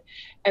market.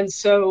 And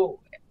so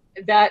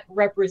that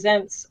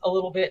represents a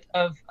little bit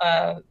of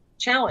a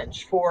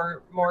challenge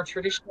for more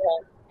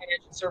traditional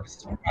financial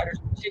services providers,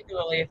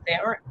 particularly if they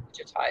aren't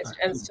digitized.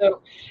 And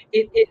so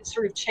it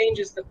sort of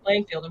changes the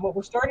playing field. And what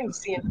we're starting to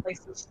see in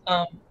places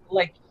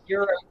like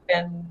Europe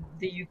and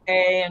the UK,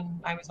 and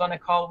I was on a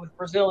call with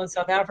Brazil and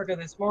South Africa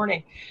this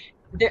morning,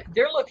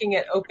 they're looking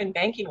at open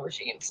banking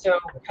regimes. So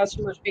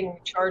customers being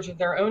in charge of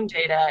their own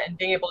data and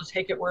being able to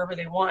take it wherever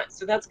they want.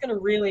 So that's going to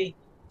really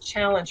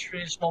challenge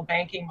traditional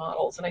banking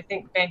models. And I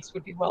think banks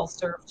would be well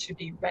served to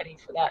be ready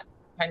for that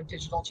kind of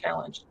digital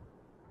challenge.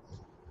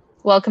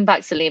 Welcome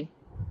back, Salim.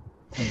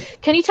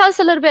 Can you tell us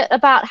a little bit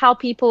about how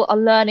people are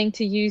learning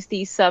to use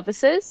these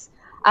services?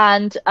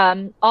 And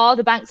are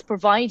the banks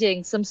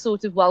providing some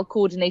sort of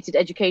well-coordinated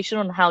education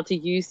on how to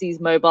use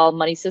these mobile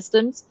money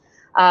systems?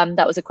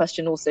 That was a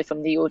question also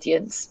from the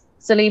audience.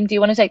 Salim, do you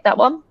want to take that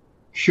one?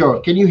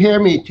 Sure. Can you hear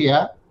me,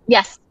 Tia?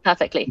 Yes,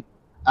 perfectly.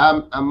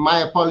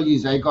 My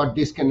apologies. I got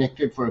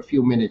disconnected for a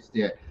few minutes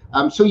there.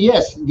 So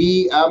yes,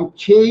 the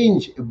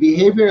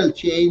behavioral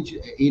change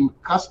in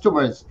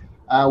customers,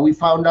 we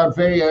found out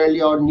very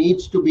early on,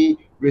 needs to be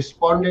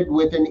responded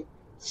with a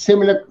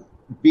similar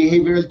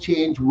behavioral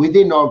change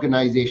within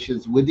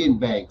organizations, within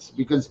banks,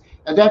 because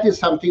that is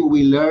something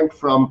we learned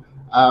from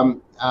a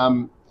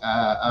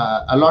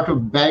lot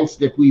of banks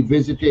that we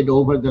visited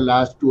over the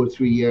last 2 or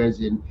 3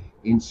 years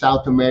in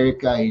South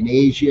America, in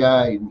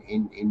Asia,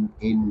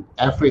 in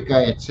Africa,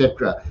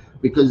 etc.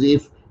 Because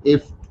if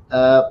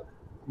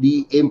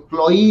the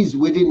employees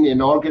within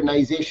an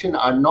organization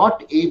are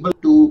not able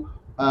to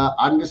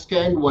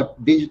understand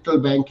what digital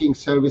banking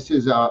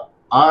services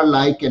are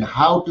like and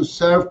how to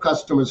serve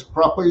customers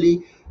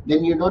properly,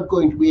 then you're not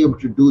going to be able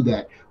to do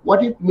that.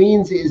 What it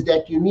means is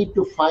that you need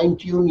to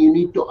fine-tune, you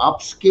need to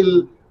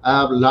upskill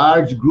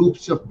large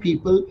groups of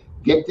people,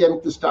 get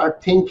them to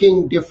start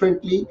thinking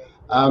differently,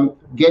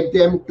 get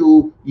them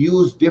to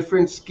use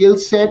different skill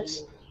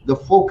sets. The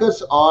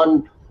focus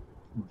on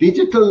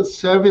digital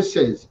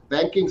services,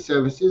 banking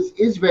services,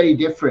 is very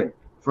different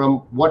from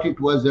what it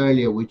was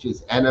earlier, which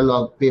is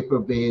analog,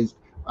 paper-based,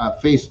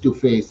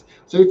 face-to-face.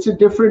 So it's a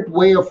different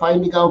way of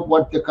finding out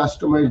what the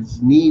customer's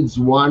needs,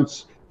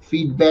 wants,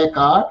 feedback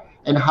are,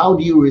 and how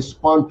do you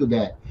respond to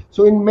that.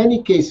 So in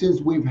many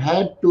cases, we've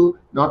had to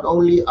not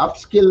only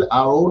upskill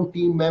our own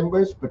team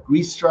members, but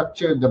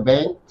restructure the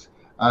banks,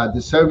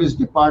 the service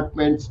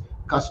departments,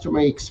 customer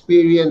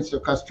experience,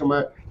 or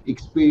customer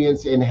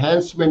experience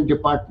enhancement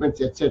departments,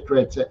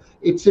 etc., etc.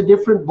 It's a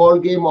different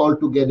ballgame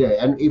altogether.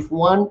 And if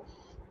one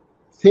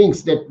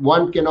thinks that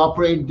one can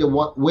operate the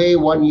way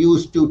one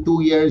used to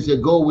 2 years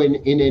ago when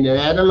in an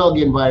analog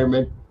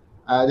environment,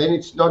 then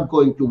it's not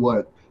going to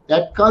work.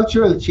 That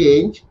cultural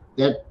change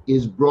that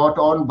is brought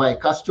on by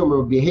customer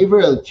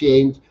behavioral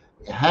change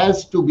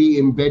has to be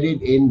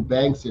embedded in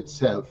banks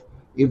itself.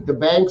 If the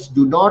banks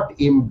do not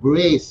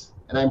embrace,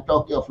 and I'm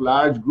talking of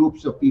large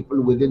groups of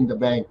people within the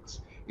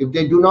banks, if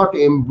they do not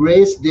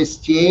embrace this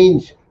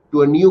change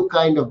to a new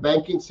kind of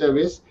banking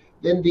service,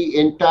 then the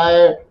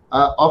entire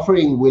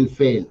offering will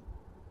fail.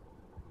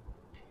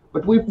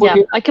 But we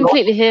put I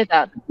completely hear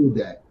that. Do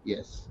that,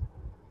 yes.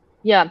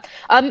 Yeah.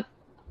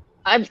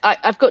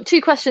 I've got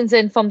 2 questions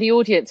in from the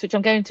audience, which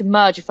I'm going to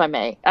merge, if I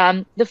may.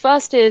 The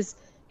first is,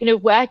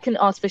 where can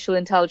artificial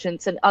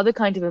intelligence and other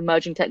kind of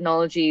emerging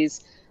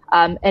technologies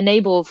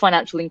enable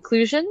financial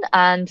inclusion?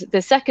 And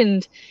the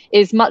second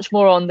is much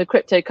more on the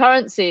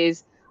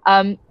cryptocurrencies.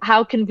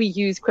 How can we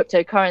use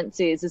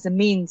cryptocurrencies as a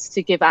means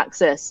to give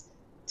access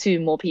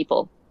to more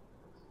people?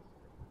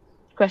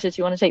 Greta, do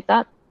you want to take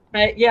that?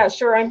 Yeah,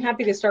 sure. I'm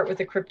happy to start with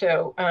the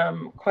crypto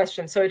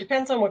question. So it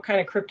depends on what kind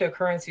of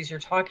cryptocurrencies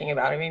you're talking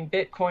about. I mean,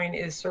 Bitcoin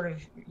is sort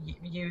of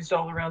used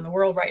all around the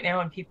world right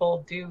now, and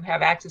people do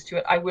have access to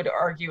it. I would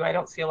argue I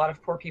don't see a lot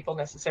of poor people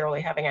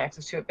necessarily having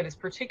access to it, but it's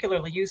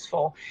particularly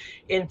useful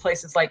in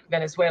places like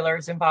Venezuela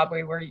or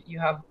Zimbabwe, where you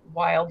have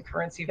wild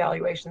currency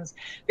valuations,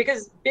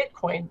 because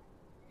Bitcoin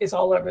is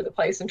all over the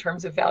place in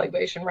terms of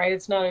valuation, right?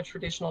 It's not a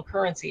traditional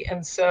currency.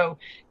 And so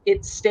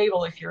it's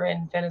stable if you're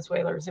in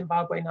Venezuela or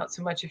Zimbabwe, not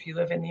so much if you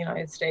live in the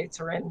United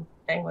States or in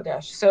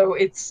Bangladesh. So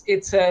it's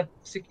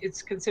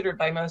considered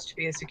by most to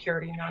be a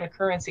security, not a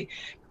currency.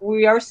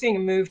 We are seeing a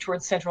move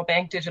towards central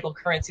bank digital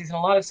currencies, and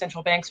a lot of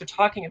central banks are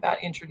talking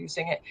about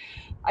introducing it.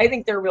 I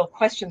think there are real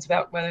questions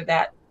about whether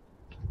that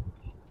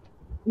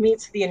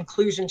meets the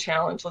inclusion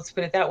challenge, let's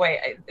put it that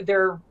way.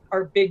 There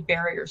are big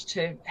barriers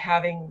to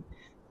having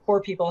poor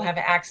people have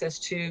access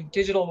to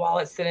digital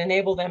wallets that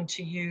enable them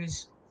to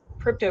use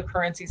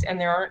cryptocurrencies, and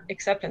there aren't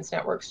acceptance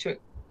networks to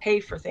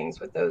pay for things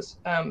with those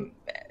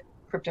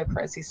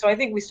cryptocurrencies. So I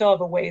think we still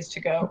have a ways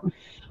to go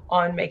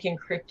on making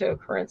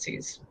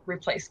cryptocurrencies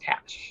replace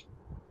cash.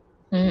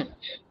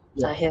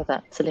 I hear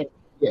that, Celine.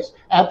 Yes,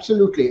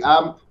 absolutely.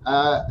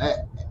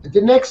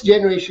 The next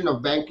generation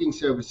of banking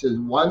services,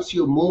 once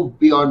you move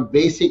beyond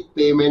basic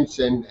payments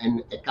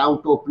and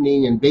account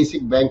opening and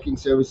basic banking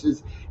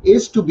services,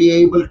 is to be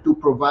able to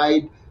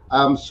provide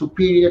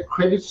superior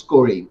credit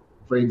scoring,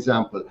 for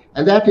example.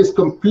 And that is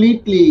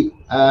completely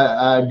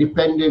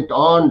dependent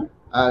on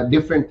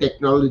different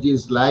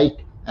technologies like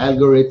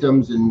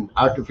algorithms and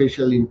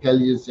artificial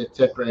intelligence,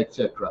 etc.,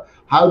 etc.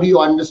 How do you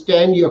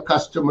understand your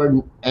customer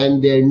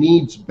and their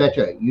needs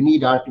better? You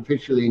need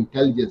artificial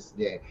intelligence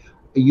there.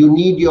 You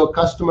need your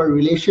customer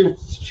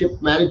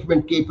relationship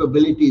management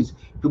capabilities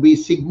to be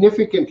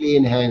significantly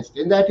enhanced,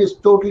 and that is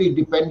totally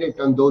dependent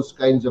on those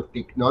kinds of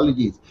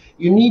technologies.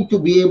 You need to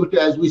be able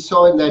to, as we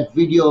saw in that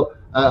video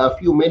a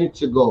few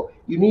minutes ago,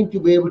 you need to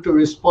be able to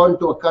respond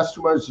to a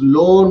customer's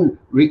loan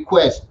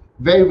request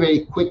very,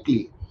 very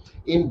quickly.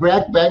 In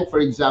BRAC Bank, for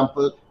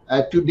example,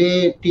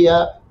 today,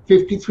 Tia,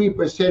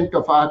 53%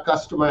 of our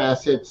customer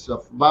assets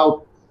of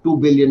about $2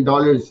 billion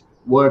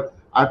worth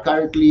are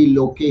currently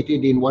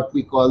located in what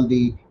we call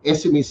the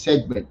SME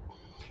segment.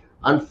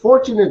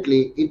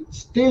 Unfortunately, it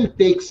still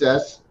takes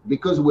us,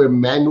 because we're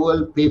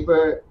manual,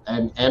 paper,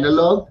 and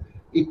analog,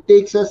 it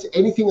takes us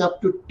anything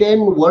up to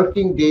 10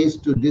 working days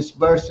to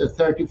disburse a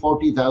 $30,000,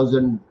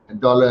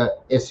 $40,000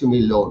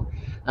 SME loan.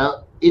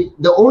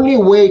 The only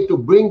way to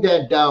bring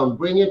that down,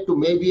 bring it to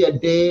maybe a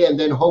day, and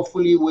then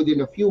hopefully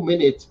within a few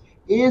minutes,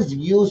 is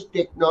use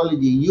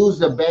technology, use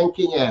the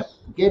banking app,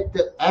 get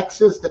the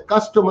access the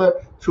customer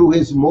through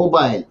his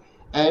mobile,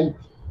 and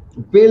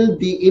build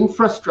the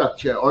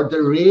infrastructure or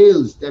the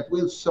rails that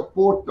will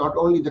support not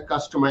only the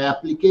customer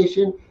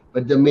application,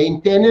 but the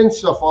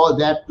maintenance of all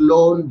that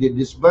loan, the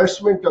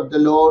disbursement of the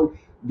loan,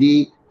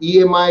 the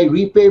EMI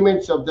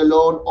repayments of the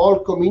loan, all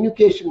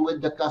communication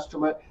with the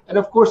customer, and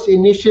of course,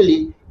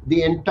 initially,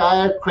 the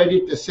entire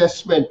credit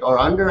assessment or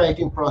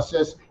underwriting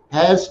process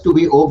has to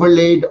be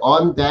overlaid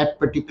on that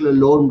particular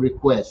loan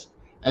request.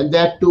 And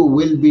that too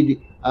will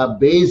be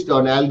based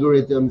on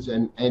algorithms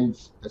and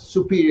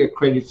superior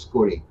credit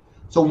scoring.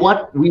 So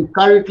what we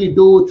currently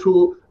do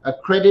through a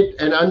credit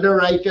and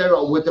underwriter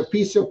or with a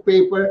piece of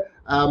paper,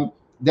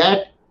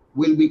 that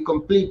will be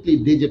completely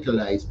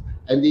digitalized,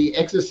 and the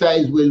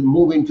exercise will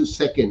move into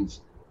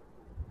seconds.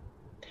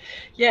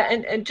 Yeah,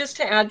 and just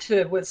to add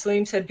to what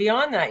Salim said,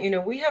 beyond that,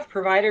 we have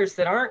providers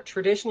that aren't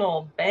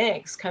traditional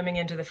banks coming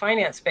into the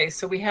finance space.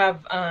 So we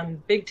have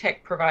big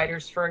tech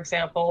providers, for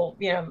example,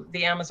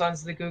 the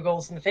Amazons, the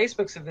Googles, and the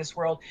Facebooks of this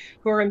world,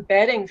 who are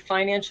embedding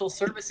financial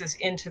services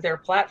into their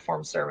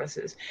platform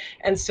services.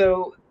 And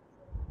so,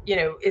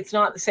 it's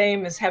not the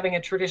same as having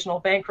a traditional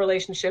bank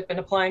relationship and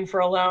applying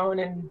for a loan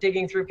and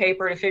digging through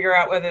paper to figure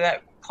out whether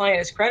that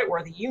client is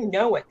creditworthy. You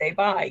know what they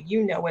buy,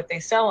 you know what they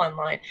sell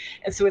online.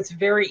 And so it's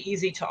very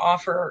easy to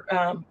offer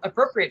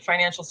appropriate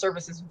financial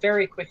services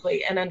very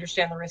quickly and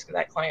understand the risk of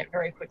that client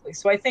very quickly.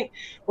 So I think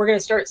we're going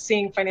to start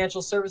seeing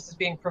financial services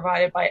being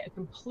provided by a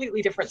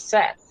completely different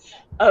set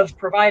of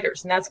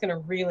providers, and that's going to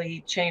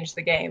really change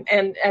the game.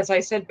 And as I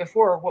said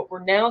before, what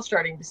we're now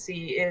starting to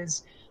see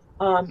is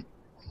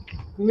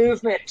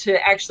movement to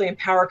actually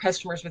empower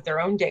customers with their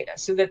own data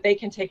so that they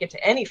can take it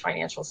to any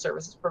financial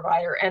services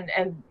provider,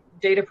 and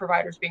data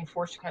providers being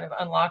forced to kind of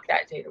unlock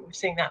that data. We're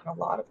seeing that in a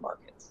lot of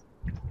markets.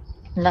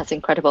 And that's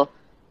incredible.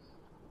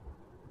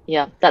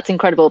 Yeah, that's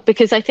incredible,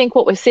 because I think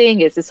what we're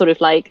seeing is this sort of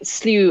like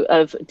slew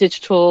of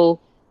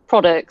digital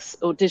products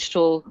or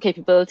digital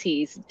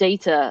capabilities,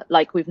 data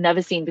like we've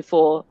never seen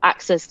before,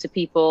 access to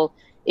people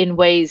in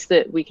ways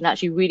that we can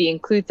actually really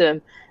include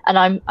them. And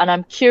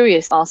I'm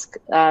curious to ask,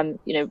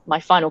 my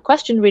final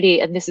question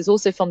really, and this is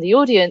also from the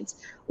audience,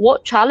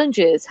 what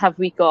challenges have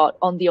we got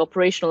on the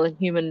operational and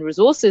human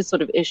resources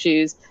sort of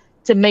issues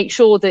to make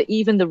sure that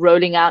even the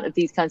rolling out of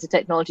these kinds of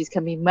technologies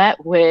can be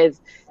met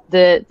with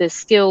the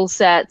skill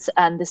sets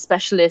and the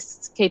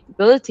specialists'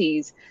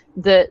 capabilities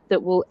that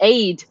will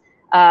aid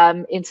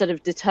in sort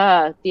of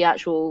deter the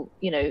actual,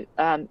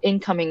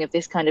 incoming of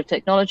this kind of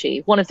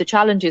technology? One of the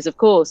challenges, of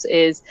course,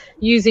 is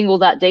using all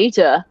that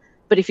data.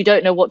 But if you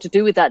don't know what to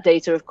do with that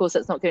data, of course,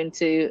 that's not going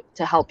to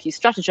help you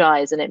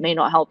strategize, and it may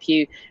not help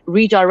you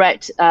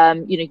redirect,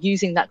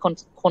 using that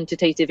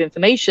quantitative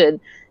information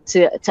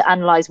to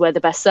analyze where the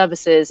best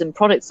services and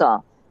products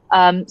are.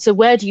 So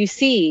where do you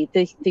see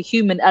the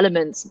human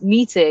elements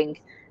meeting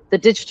the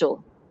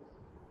digital?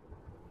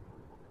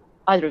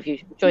 Either of you,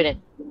 join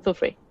in, feel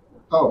free.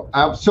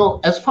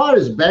 So as far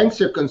as banks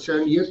are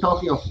concerned, you're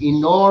talking of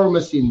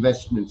enormous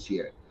investments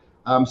here.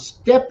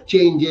 Step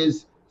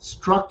changes,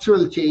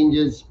 structural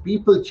changes,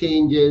 people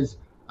changes,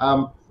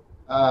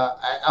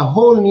 a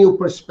whole new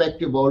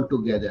perspective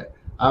altogether.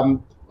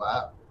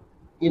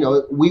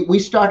 We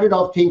started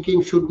off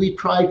thinking, should we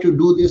try to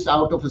do this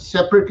out of a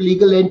separate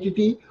legal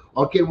entity,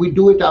 or can we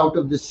do it out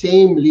of the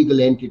same legal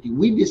entity?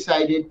 We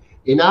decided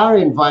in our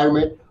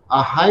environment,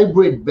 a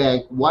hybrid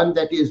bank, one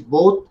that is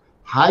both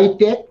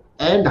high-tech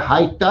and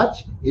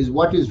high-touch, is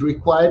what is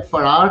required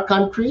for our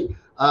country.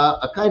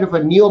 A kind of a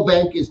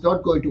neobank is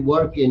not going to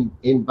work in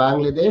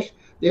Bangladesh.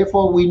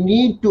 Therefore, we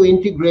need to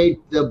integrate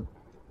the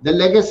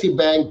legacy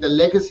bank, the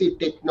legacy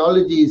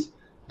technologies,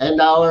 and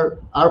our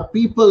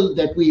people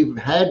that we've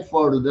had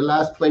for the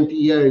last 20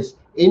 years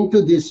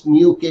into this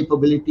new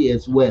capability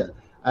as well.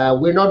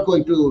 We're not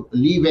going to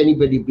leave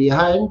anybody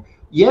behind.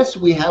 Yes,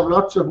 we have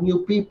lots of new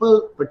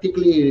people,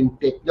 particularly in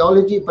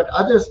technology, but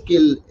other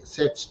skill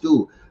sets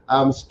too.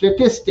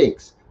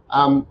 Statistics,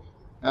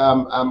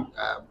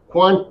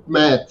 quant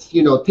maths,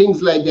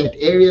 things like that,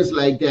 areas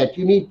like that.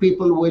 You need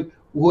people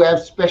who have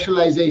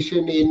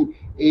specialization in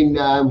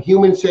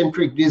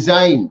human-centric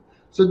design.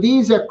 So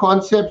these are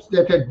concepts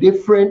that are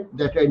different,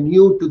 that are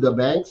new to the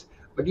banks.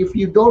 But if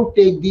you don't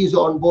take these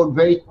on board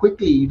very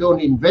quickly, you don't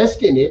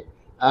invest in it,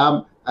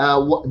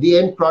 the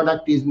end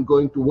product isn't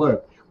going to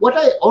work. What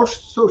I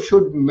also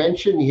should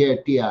mention here,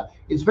 Tia,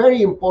 it's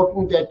very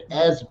important that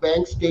as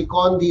banks take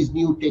on these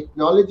new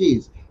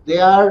technologies, they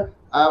are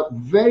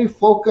very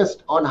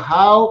focused on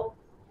how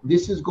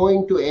this is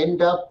going to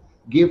end up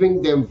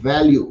giving them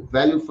value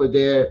for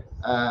their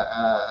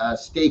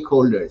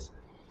stakeholders.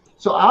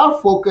 So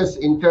our focus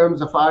in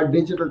terms of our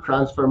digital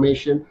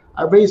transformation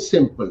are very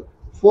simple.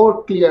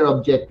 4 clear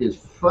objectives.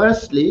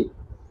 Firstly,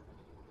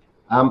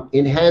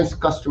 enhance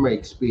customer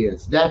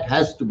experience. That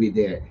has to be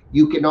there.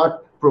 You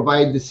cannot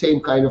provide the same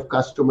kind of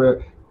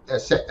customer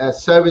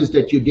service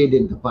that you did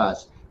in the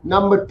past.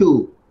 Number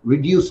 2,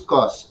 reduce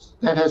costs.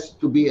 That has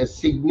to be a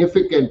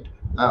significant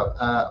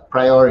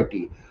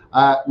priority.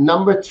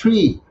 Number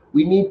 3,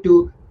 we need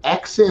to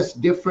access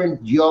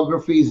different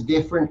geographies,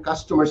 different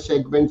customer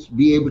segments,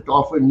 be able to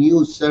offer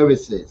new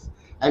services.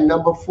 And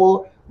number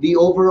 4, the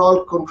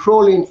overall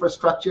control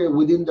infrastructure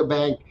within the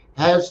bank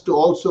has to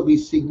also be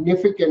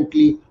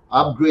significantly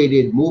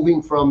upgraded,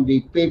 moving from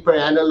the paper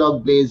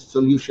analog-based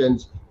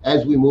solutions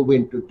as we move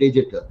into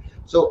digital.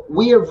 So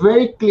we are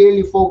very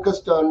clearly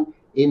focused on,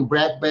 in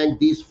BRAC Bank,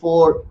 these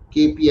 4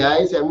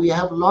 KPIs, and we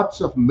have lots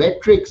of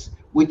metrics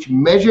which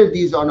measure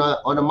these on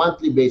a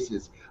monthly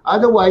basis.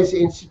 Otherwise,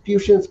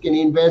 institutions can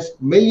invest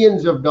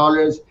millions of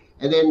dollars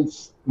and then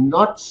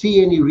not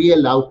see any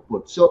real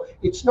output. So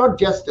it's not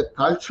just a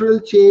cultural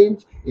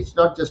change, it's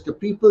not just a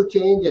people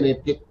change and a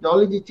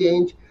technology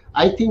change.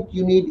 I think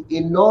you need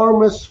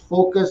enormous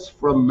focus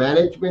from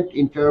management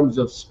in terms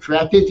of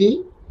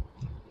strategy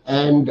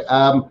and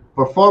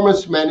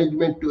performance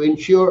management to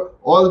ensure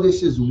all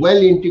this is well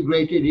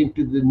integrated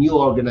into the new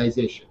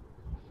organization.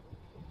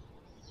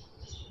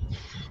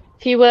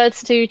 Few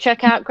words to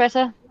check out,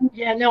 Greta?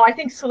 Yeah, no, I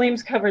think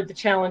Salim's covered the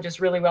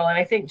challenges really well. And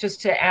I think just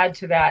to add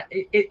to that,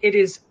 it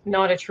is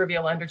not a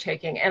trivial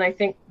undertaking. And I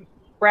think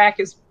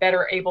BRAC is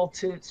better able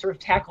to sort of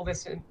tackle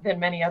this than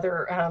many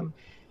other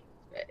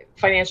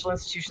financial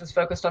institutions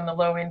focused on the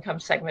low income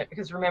segment,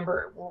 because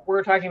remember,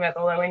 we're talking about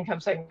the low income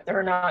segment. There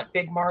are not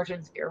big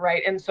margins here,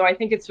 right? And so I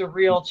think it's a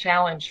real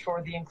challenge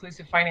for the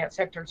inclusive finance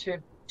sector to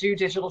do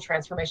digital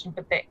transformation,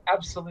 but they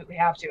absolutely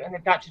have to, and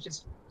they've got to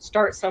just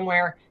start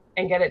somewhere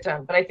and get it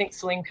done. But I think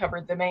Salim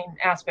covered the main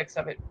aspects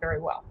of it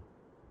very well.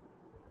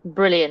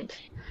 Brilliant.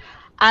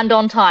 And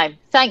on time.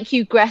 Thank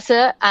you,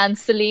 Greta and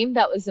Salim.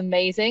 That was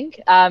amazing.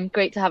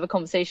 Great to have a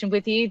conversation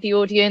with you. The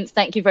audience,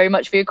 thank you very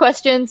much for your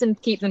questions, and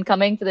keep them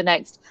coming for the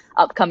next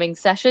upcoming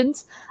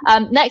sessions.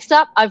 Next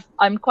up,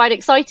 I'm quite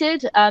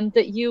excited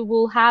that you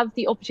will have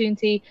the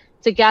opportunity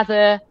to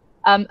gather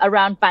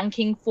around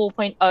Banking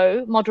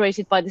 4.0,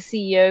 moderated by the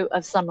CEO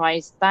of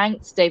Sunrise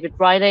Banks, David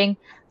Reiling.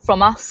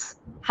 From us,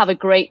 have a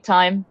great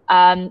time.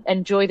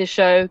 Enjoy the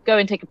show. Go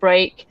and take a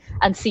break,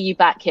 and see you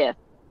back here.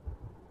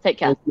 Take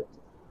care.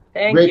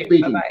 Thank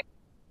you. Bye-bye.